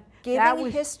about giving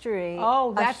history.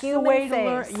 Oh, that's the way to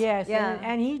learn. Yes, yeah.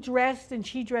 And he dressed and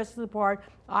she dressed the part.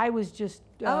 I was just,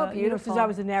 beautiful. you know, since I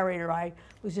was a narrator, I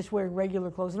was just wearing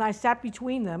regular clothes. And I sat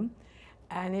between them,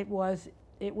 and it was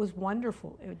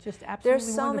wonderful. It was just absolutely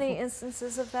There's so wonderful. many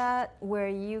instances of that where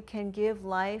you can give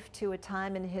life to a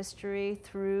time in history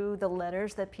through the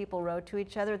letters that people wrote to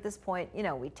each other. At this point, you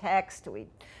know, we text, we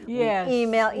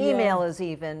email. Email is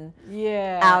even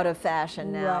out of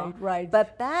fashion now. Right.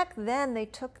 But back then, they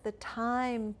took the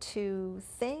time to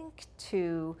think,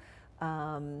 to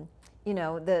you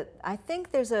know, I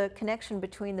think there's a connection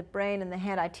between the brain and the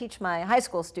hand. I teach my high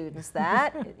school students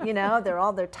that. You know,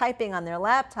 they're typing on their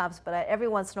laptops, but every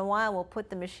once in a while we'll put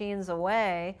the machines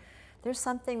away. There's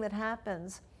something that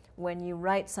happens when you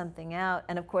write something out.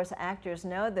 And of course, actors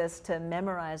know this. To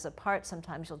memorize a part,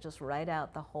 sometimes you'll just write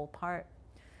out the whole part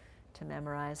to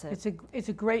memorize it. It's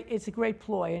a great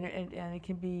ploy, and it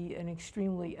can be an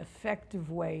extremely effective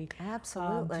way.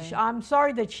 Absolutely. I'm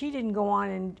sorry that she didn't go on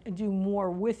and do more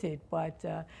with it, but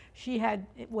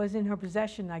it was in her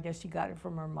possession. I guess she got it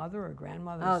from her mother or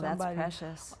grandmother. Oh, or somebody. that's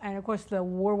precious. And of course, the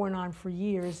war went on for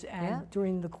years, and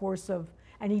during the course of,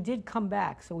 and he did come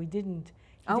back, so he didn't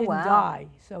die,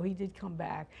 so he did come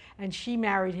back. And she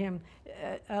married him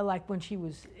like when she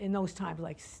was, in those times,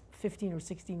 like 15 or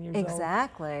 16 years old.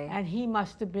 Exactly. And he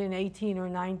must have been 18 or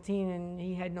 19, and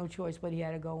he had no choice, but he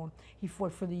had to go. He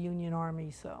fought for the Union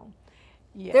Army, so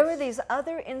yes. There were these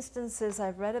other instances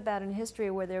I've read about in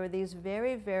history where there were these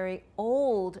very, very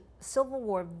old Civil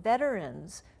War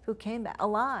veterans who came back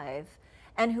alive,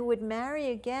 and who would marry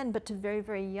again, but to very,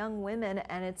 very young women,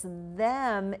 and it's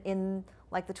them in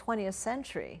like the 20th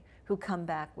century who come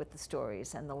back with the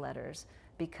stories and the letters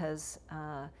because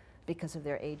of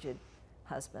their aged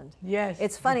husband. Yes.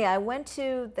 It's funny, I went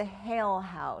to the Hale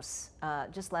House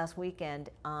just last weekend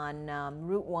on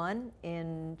Route 1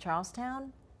 in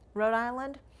Charlestown, Rhode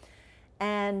Island,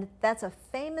 and that's a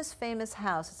famous, famous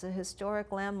house. It's a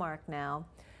historic landmark now.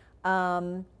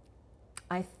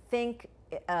 I think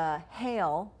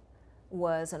Hale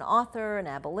was an author, an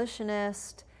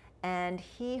abolitionist, and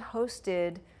he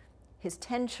hosted his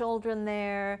 10 children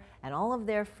there and all of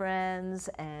their friends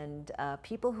and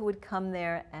people who would come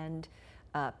there and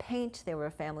paint. They were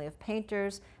a family of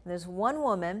painters. And there's one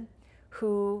woman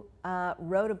who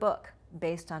wrote a book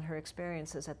based on her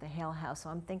experiences at the Hale House. So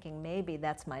I'm thinking maybe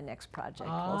that's my next project.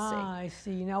 We'll see. I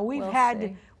see. Now we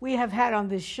have had on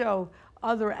this show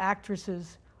other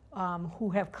actresses who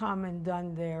have come and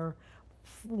done their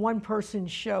one-person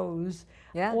shows,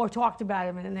 or talked about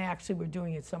them, and then they actually were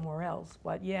doing it somewhere else.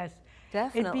 But yes,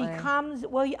 definitely. It becomes,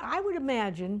 well, I would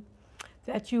imagine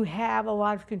that you have a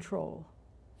lot of control.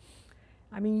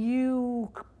 I mean,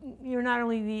 you're not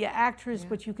only the actress,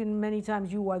 but you can, many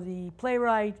times you are the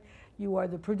playwright, you are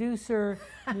the producer.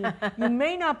 You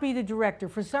may not be the director.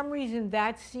 For some reason,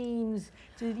 that seems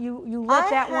to, you let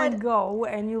that one go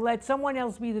and you let someone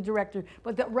else be the director.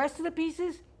 But the rest of the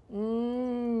pieces,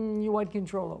 you want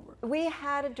control over. We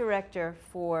had a director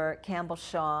for Campbell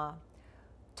Shaw.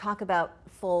 Talk about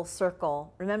full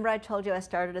circle. Remember I told you I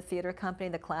started a theater company,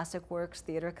 the Classic Works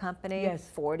Theater Company,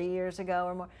 40 years ago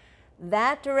or more.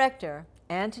 That director,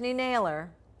 Anthony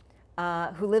Naylor,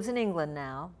 who lives in England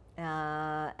now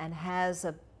and has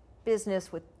a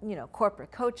business with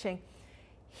corporate coaching,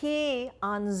 he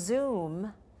on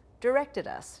Zoom directed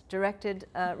us,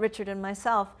 Richard and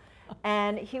myself.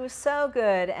 And he was so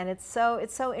good, and it's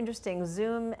so interesting.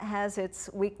 Zoom has its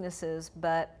weaknesses,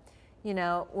 but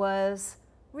was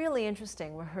really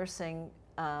interesting rehearsing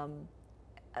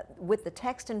with the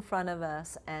text in front of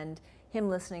us and him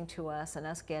listening to us and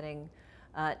us getting.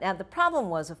 Now the problem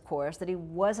was, of course, that he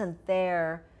wasn't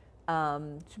there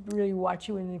to really watch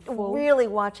you in the full. Really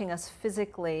watching us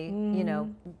physically,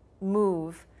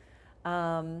 move.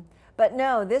 But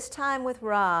no, this time with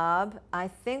Rob, I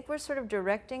think we're sort of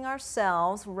directing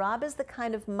ourselves. Rob is the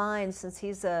kind of mind, since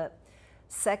he's a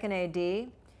second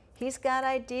AD, he's got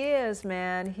ideas,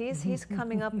 man. He's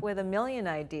coming up with a million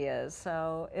ideas.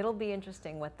 So it'll be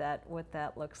interesting what that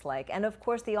looks like. And of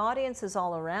course, the audience is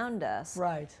all around us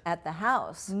at the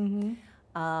house.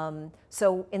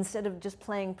 So instead of just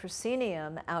playing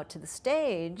proscenium out to the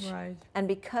stage, and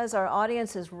because our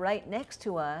audience is right next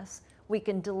to us, we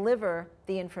can deliver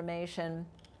the information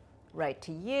right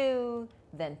to you,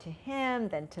 then to him,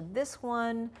 then to this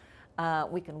one.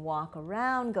 We can walk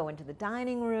around, go into the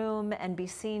dining room, and be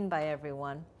seen by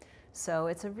everyone. So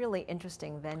it's a really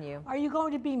interesting venue. Are you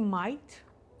going to be mic'd?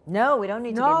 No, we don't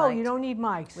need to be mic'd. No, you don't need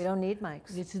mics. We don't need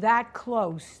mics. It's that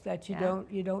close that you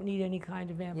don't need any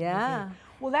kind of amplification.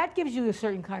 Well, that gives you a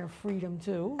certain kind of freedom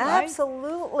too, right?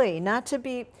 Absolutely. Not to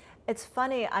be. It's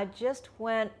funny. I just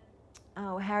went.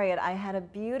 Oh, Harriet, I had a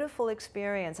beautiful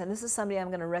experience, and this is somebody I'm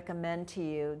going to recommend to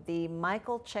you. The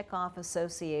Michael Chekhov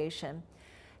Association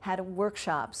had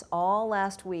workshops all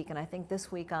last week, and I think this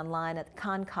week online at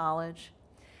Conn College.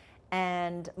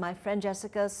 And my friend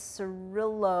Jessica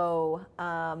Cirillo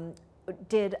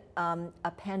did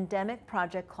a pandemic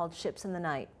project called Ships in the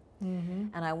Night.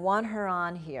 And I want her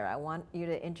on here. I want you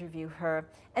to interview her.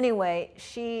 Anyway,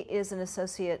 she is an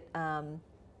associate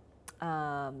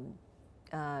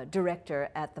director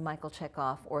at the Michael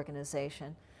Chekhov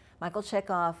organization. Michael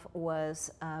Chekhov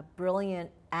was a brilliant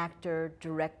actor,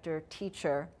 director,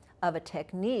 teacher of a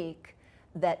technique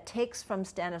that takes from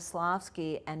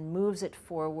Stanislavski and moves it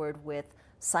forward with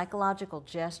psychological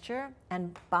gesture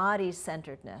and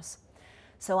body-centeredness.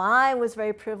 So I was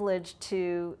very privileged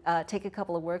to take a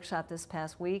couple of workshops this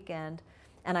past weekend,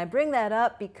 and I bring that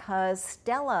up because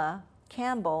Stella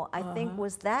Campbell, I think,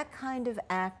 was that kind of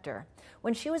actor.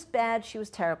 When she was bad, she was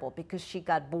terrible because she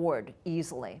got bored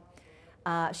easily.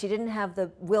 She didn't have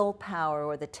the willpower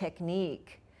or the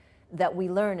technique that we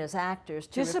learn as actors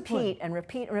to repeat and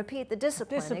repeat and repeat. The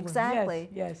discipline, exactly.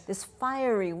 Yes. This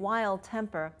fiery, wild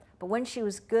temper. But when she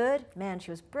was good, man,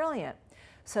 she was brilliant.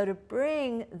 So to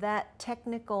bring that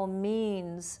technical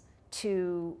means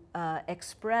to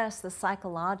express the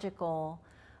psychological,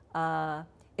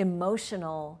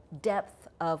 emotional depth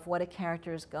of what a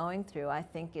character is going through, I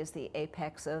think is the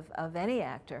apex of any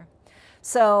actor.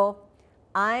 So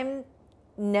I'm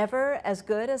never as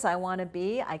good as I want to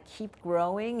be. I keep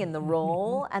growing in the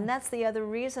role, and that's the other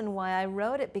reason why I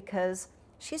wrote it, because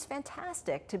she's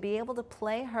fantastic. To be able to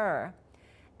play her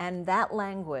and that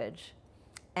language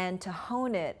and to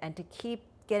hone it and to keep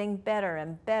getting better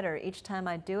and better each time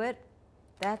I do it,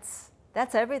 that's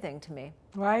everything to me.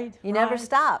 Right. You never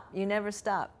stop. You never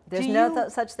stop. There's no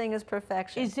such thing as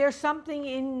perfection. Is there something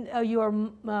in your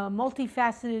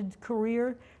multifaceted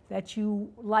career that you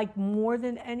like more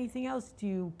than anything else? Do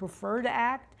you prefer to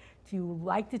act? Do you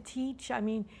like to teach? I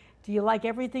mean, do you like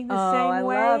everything the same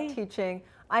way? I love teaching.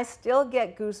 I still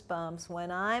get goosebumps when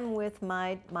I'm with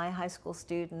my high school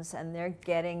students and they're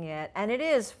getting it. And it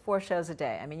is 4 shows a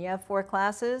day. I mean, you have 4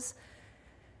 classes.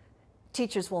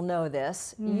 Teachers will know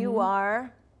this. Mm-hmm. You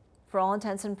are, for all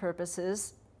intents and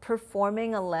purposes,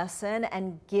 performing a lesson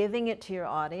and giving it to your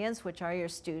audience, which are your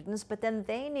students, but then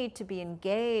they need to be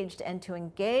engaged, and to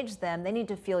engage them, they need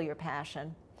to feel your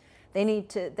passion.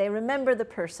 They remember the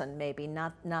person, maybe,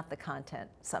 not the content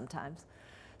sometimes.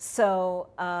 So,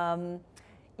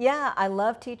 yeah, I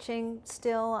love teaching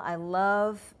still. I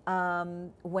love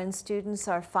when students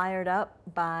are fired up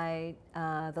by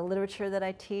the literature that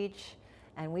I teach,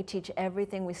 and we teach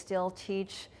everything. We still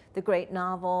teach the great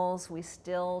novels. We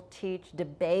still teach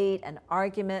debate and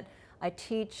argument. I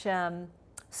teach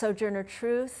Sojourner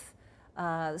Truth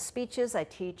speeches. I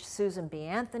teach Susan B.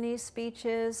 Anthony's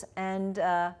speeches. And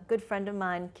a good friend of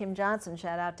mine, Kim Johnson,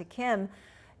 shout out to Kim,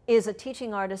 is a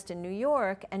teaching artist in New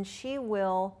York, and she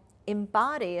will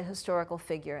embody a historical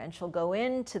figure, and she'll go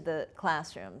into the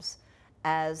classrooms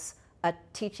as a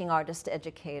teaching artist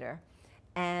educator.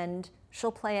 And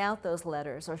she'll play out those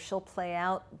letters, or she'll play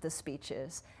out the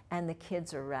speeches, and the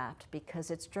kids are rapt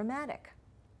because it's dramatic,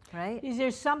 right? Is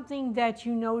there something that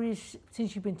you notice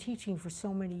since you've been teaching for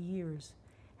so many years?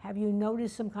 Have you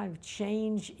noticed some kind of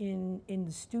change in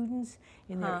the students,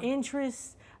 in their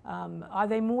interests? Are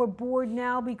they more bored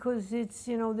now because it's,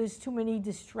 you know, there's too many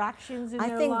distractions in their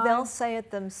lives? I think they'll say it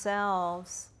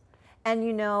themselves. And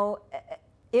you know,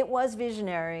 it was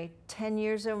visionary 10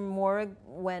 years or more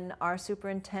when our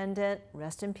superintendent,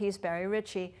 rest in peace, Barry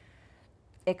Ritchie,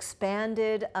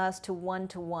 expanded us to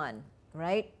one-to-one,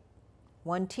 right?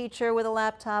 One teacher with a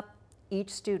laptop,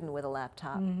 each student with a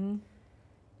laptop. Mm-hmm.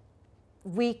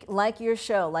 We, like your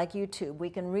show, like YouTube, we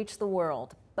can reach the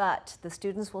world, but the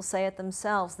students will say it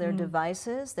themselves. Their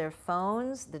devices, their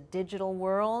phones, the digital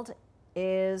world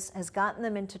has gotten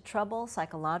them into trouble,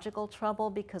 psychological trouble,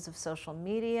 because of social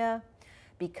media,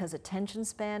 because attention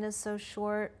span is so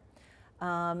short.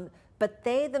 But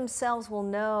they themselves will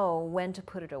know when to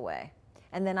put it away.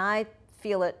 And then I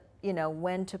feel it, you know,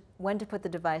 when to put the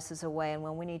devices away, and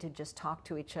when we need to just talk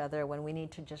to each other, when we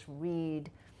need to just read.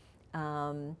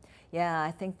 Yeah,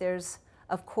 I think there's,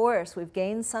 of course, we've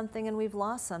gained something and we've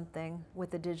lost something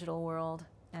with the digital world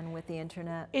and with the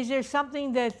internet. Is there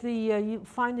something that you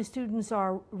find the students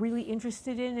are really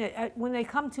interested in? When they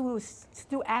come to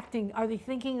do acting, are they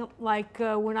thinking like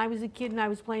when I was a kid and I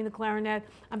was playing the clarinet,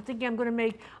 I'm thinking I'm going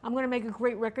to make a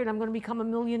great record, I'm going to become a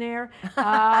millionaire,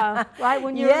 right?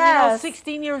 When you're yes. you know,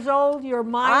 16 years old, your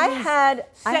mind is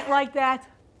set like that.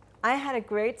 I had a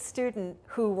great student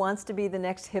who wants to be the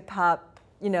next hip-hop,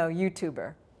 you know,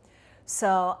 YouTuber.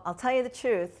 So I'll tell you the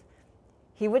truth.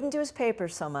 He wouldn't do his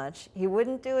papers so much. He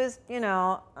wouldn't do his, you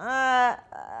know, a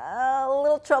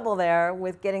little trouble there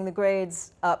with getting the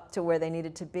grades up to where they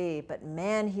needed to be. But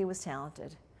man, he was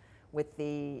talented with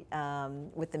the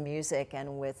music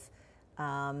and with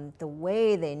the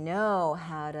way they know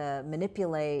how to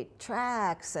manipulate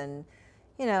tracks and,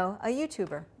 you know, a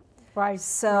YouTuber. Right.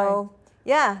 So. Right.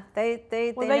 Yeah, they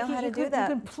know how to do that.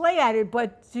 You can play at it,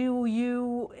 but do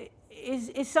you,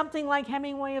 is something like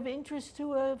Hemingway of interest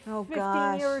to a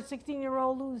 15-year or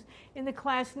 16-year-old who's in the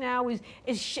class now?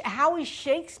 How is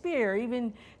Shakespeare,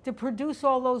 even to produce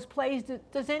all those plays?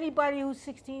 Does anybody who's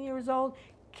 16 years old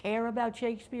care about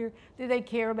Shakespeare? Do they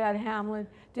care about Hamlet?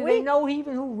 Do they know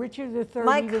even who Richard III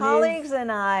my even colleagues is?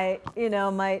 and I, you know,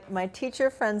 my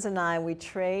teacher friends and I, we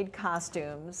trade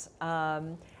costumes.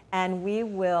 And we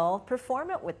will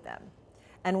perform it with them.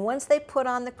 And once they put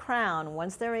on the crown,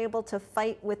 once they're able to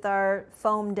fight with our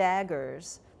foam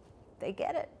daggers, they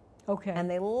get it. Okay. And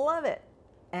they love it.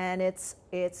 And it's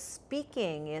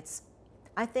speaking.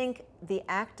 I think the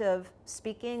act of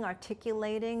speaking,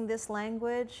 articulating this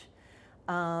language,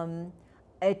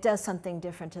 it does something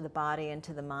different to the body and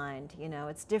to the mind. You know,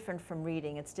 it's different from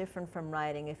reading. It's different from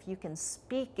writing. If you can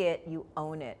speak it, you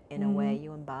own it in a way.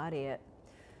 You embody it.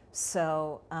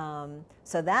 So,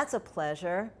 so that's a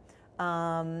pleasure.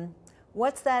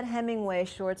 What's that Hemingway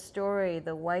short story,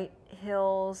 The White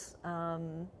Hills?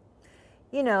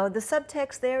 You know, the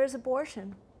subtext there is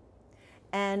abortion.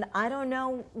 And I don't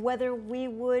know whether we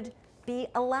would be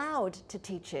allowed to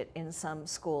teach it in some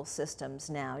school systems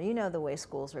now. You know the way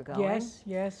schools are going. Yes,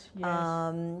 yes,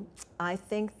 yes. I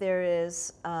think there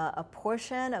is a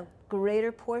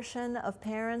greater portion of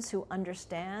parents who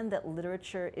understand that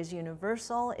literature is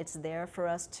universal. It's there for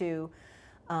us to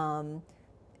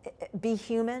be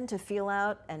human, to feel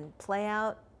out and play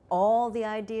out all the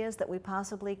ideas that we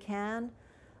possibly can.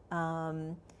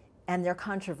 And they're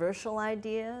controversial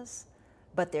ideas,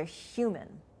 but they're human.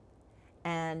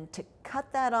 And to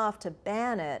cut that off, to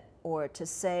ban it, or to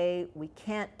say we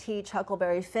can't teach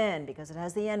Huckleberry Finn because it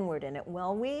has the N-word in it,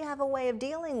 well, we have a way of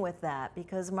dealing with that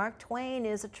because Mark Twain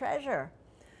is a treasure.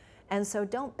 And so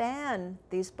don't ban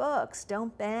these books.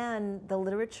 Don't ban the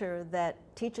literature that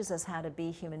teaches us how to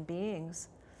be human beings.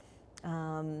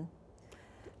 And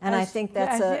I think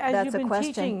that's as you've a been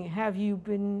question. Teaching, have you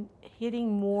been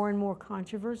hitting more and more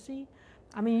controversy?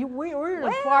 I mean, we're in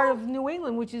a part of New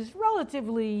England which is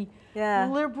relatively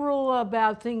liberal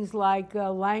about things like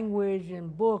language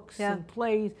and books and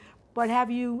plays. But have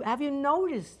you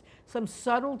noticed some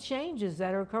subtle changes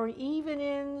that are occurring even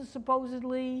in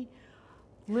supposedly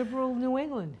liberal New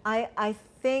England? I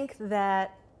think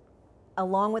that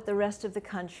along with the rest of the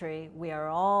country, we are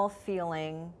all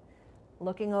feeling,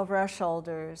 looking over our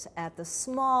shoulders at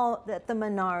the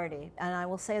minority, and I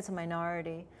will say it's a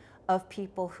minority, of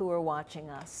people who are watching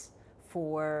us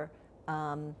for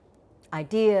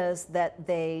ideas that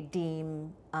they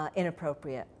deem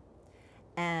inappropriate.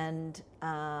 And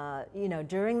you know,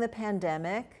 during the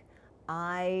pandemic,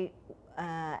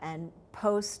 and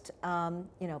post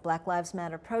you know, Black Lives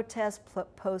Matter protests,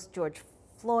 post George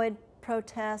Floyd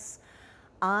protests,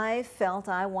 I felt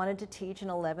I wanted to teach in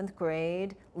 11th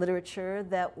grade literature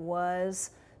that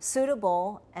was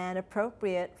suitable and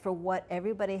appropriate for what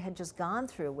everybody had just gone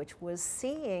through, which was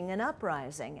seeing an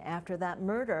uprising after that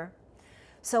murder.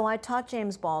 So I taught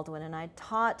James Baldwin, and I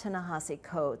taught Ta-Nehisi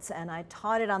Coates, and I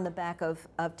taught it on the back of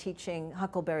teaching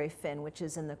Huckleberry Finn, which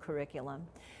is in the curriculum.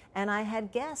 And I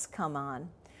had guests come on.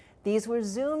 These were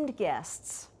Zoomed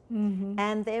guests,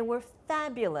 and they were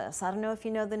fabulous. I don't know if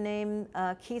you know the name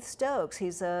Keith Stokes.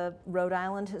 He's a Rhode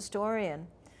Island historian.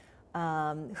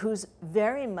 Who's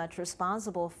very much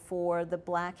responsible for the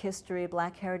Black history,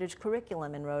 Black heritage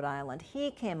curriculum in Rhode Island.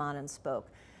 He came on and spoke.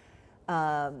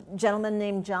 A gentleman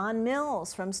named John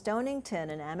Mills from Stonington,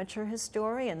 an amateur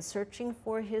historian searching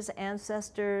for his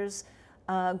ancestors'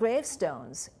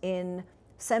 gravestones in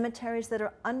cemeteries that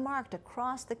are unmarked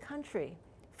across the country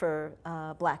for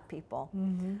Black people.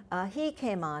 He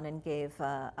came on and gave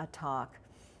a talk.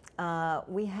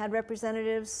 We had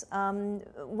representatives,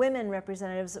 women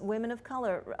of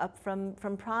color up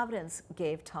from Providence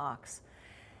gave talks.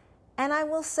 And I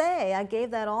will say, I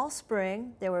gave that all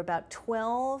spring. There were about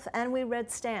 12, and we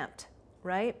read Stamped,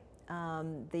 right?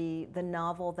 The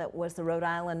novel that was the Rhode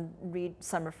Island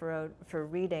Summer for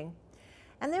Reading.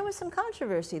 And there was some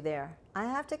controversy there. I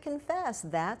have to confess,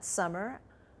 that summer,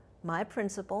 my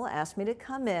principal asked me to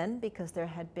come in because there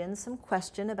had been some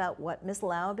question about what Ms.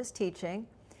 Laub is teaching.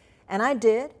 And I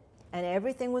did, and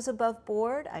everything was above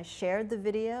board. I shared the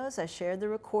videos, I shared the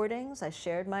recordings, I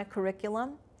shared my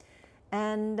curriculum,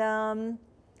 and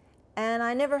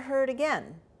I never heard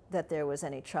again that there was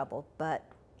any trouble. But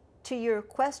to your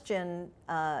question,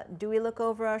 do we look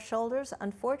over our shoulders?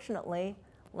 Unfortunately,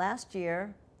 last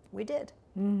year we did.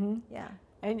 Yeah.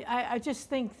 And I just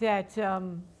think that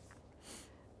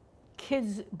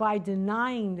kids, by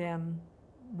denying them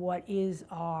what is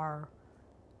our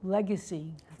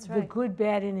legacy, the good,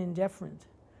 bad, and indifferent,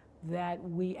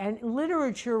 and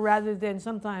literature rather than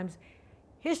sometimes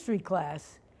history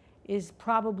class is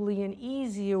probably an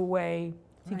easier way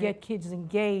to get kids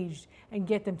engaged and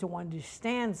get them to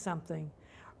understand something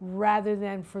rather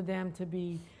than for them to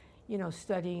be, you know,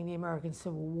 studying the American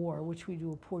Civil War, which we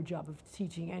do a poor job of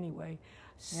teaching anyway.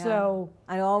 So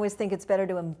I always think it's better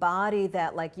to embody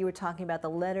that, like you were talking about the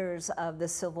letters of the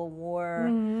Civil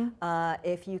War.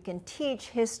 If you can teach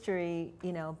history,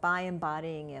 you know, by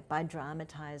embodying it, by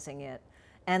dramatizing it,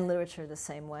 and literature the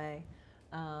same way,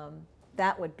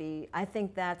 that would be, I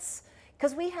think that's,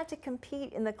 because we have to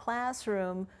compete in the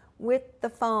classroom with the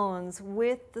phones,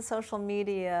 with the social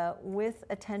media, with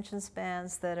attention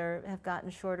spans that have gotten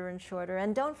shorter and shorter.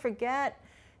 And don't forget,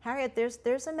 Harriet,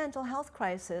 there's a mental health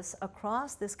crisis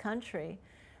across this country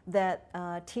that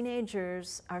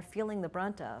teenagers are feeling the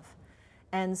brunt of.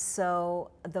 And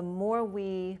so the more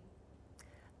we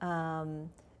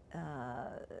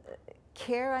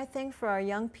care, I think, for our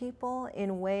young people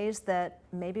in ways that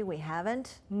maybe we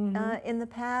haven't in the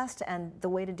past, and the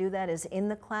way to do that is in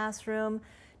the classroom,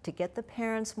 to get the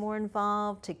parents more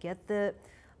involved, to get the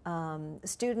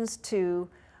students to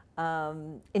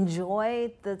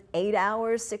enjoy the 8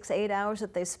 hours, 6-8 hours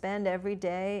that they spend every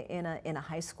day in a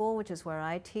high school, which is where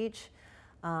I teach.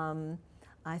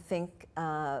 I think,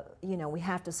 you know, we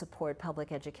have to support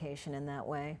public education in that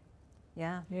way.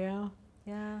 Yeah. Yeah.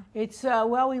 Yeah. It's,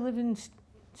 well, we live in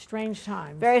strange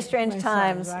times. Very strange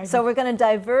times. Right? So we're going to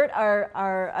divert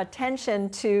our attention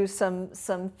to some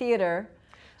theater.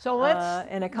 So let's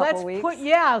in a couple weeks.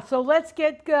 So let's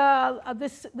get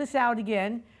this out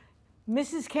again.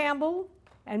 Mrs. Campbell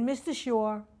and Mr.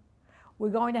 Shore, we're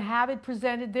going to have it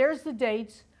presented. There's the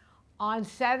dates on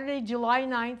Saturday, July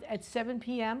 9th at 7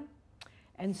 p.m.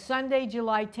 and Sunday,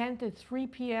 July 10th at 3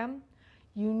 p.m.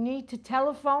 You need to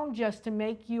telephone just to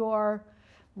make your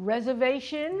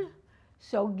reservation.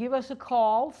 So give us a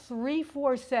call,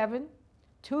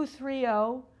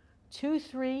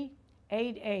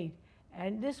 347-230-2388.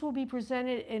 And this will be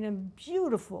presented in a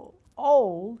beautiful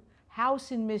old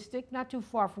house in Mystic, not too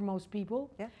far from most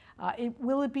people. Yeah.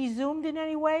 Will it be Zoomed in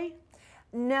any way?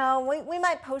 No, we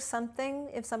might post something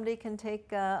if somebody can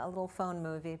take a little phone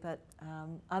movie, but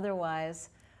otherwise,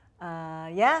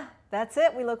 yeah, that's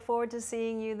it. We look forward to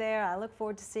seeing you there. I look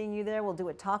forward to seeing you there. We'll do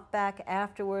a talk back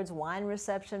afterwards, wine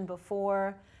reception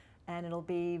before, and it'll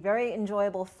be very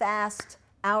enjoyable, fast,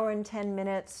 hour and 10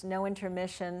 minutes, no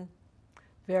intermission.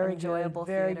 Very enjoyable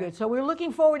good, very theater. good. So we're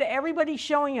looking forward to everybody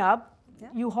showing up. Yeah.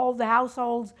 You hold the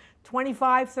households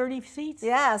 25, 30 seats?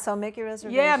 Yeah, so make your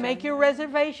reservation. Yeah, make your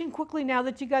reservation quickly now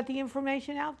that you got the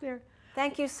information out there.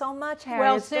 Thank you so much, Harriet.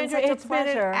 Well, it's Sandra, it's been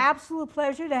an absolute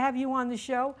pleasure to have you on the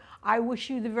show. I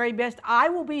wish you the very best. I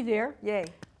will be there. Yay.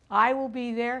 I will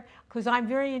be there because I'm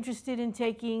very interested in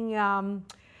taking,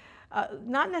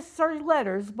 not necessarily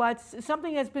letters, but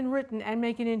something that's been written and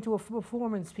making it into a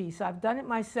performance piece. I've done it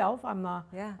myself. I'm a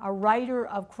writer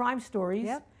of crime stories.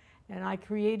 Yep. And I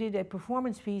created a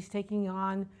performance piece taking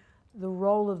on the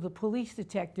role of the police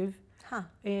detective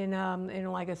in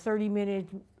like a 30-minute,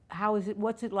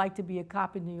 what's it like to be a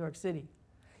cop in New York City?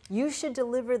 You should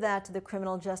deliver that to the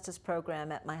criminal justice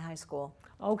program at my high school.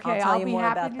 Okay, I'll be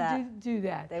happy to do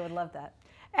that. They would love that.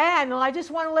 And I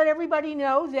just want to let everybody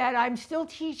know that I'm still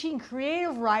teaching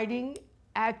creative writing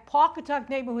at Pawcatuck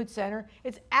Neighborhood Center.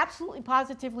 It's absolutely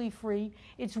positively free.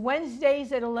 It's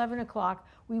Wednesdays at 11 o'clock.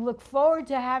 We look forward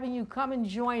to having you come and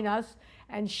join us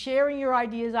and sharing your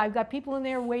ideas. I've got people in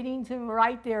there waiting to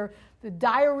write the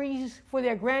diaries for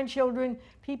their grandchildren,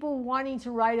 people wanting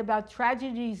to write about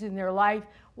tragedies in their life.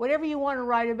 Whatever you want to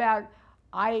write about,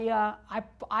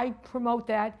 I promote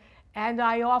that. And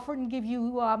I offer and give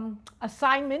you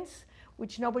assignments,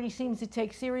 which nobody seems to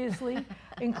take seriously,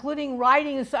 including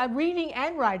reading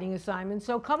and writing assignments.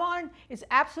 So come on, it's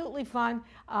absolutely fun.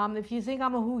 If you think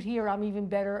I'm a hoot here, I'm even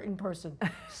better in person.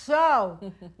 So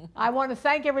I want to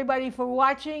thank everybody for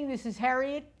watching. This is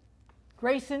Harriet,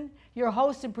 Grayson, your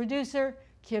host and producer,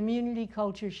 Community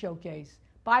Culture Showcase.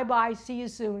 Bye-bye, see you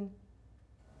soon.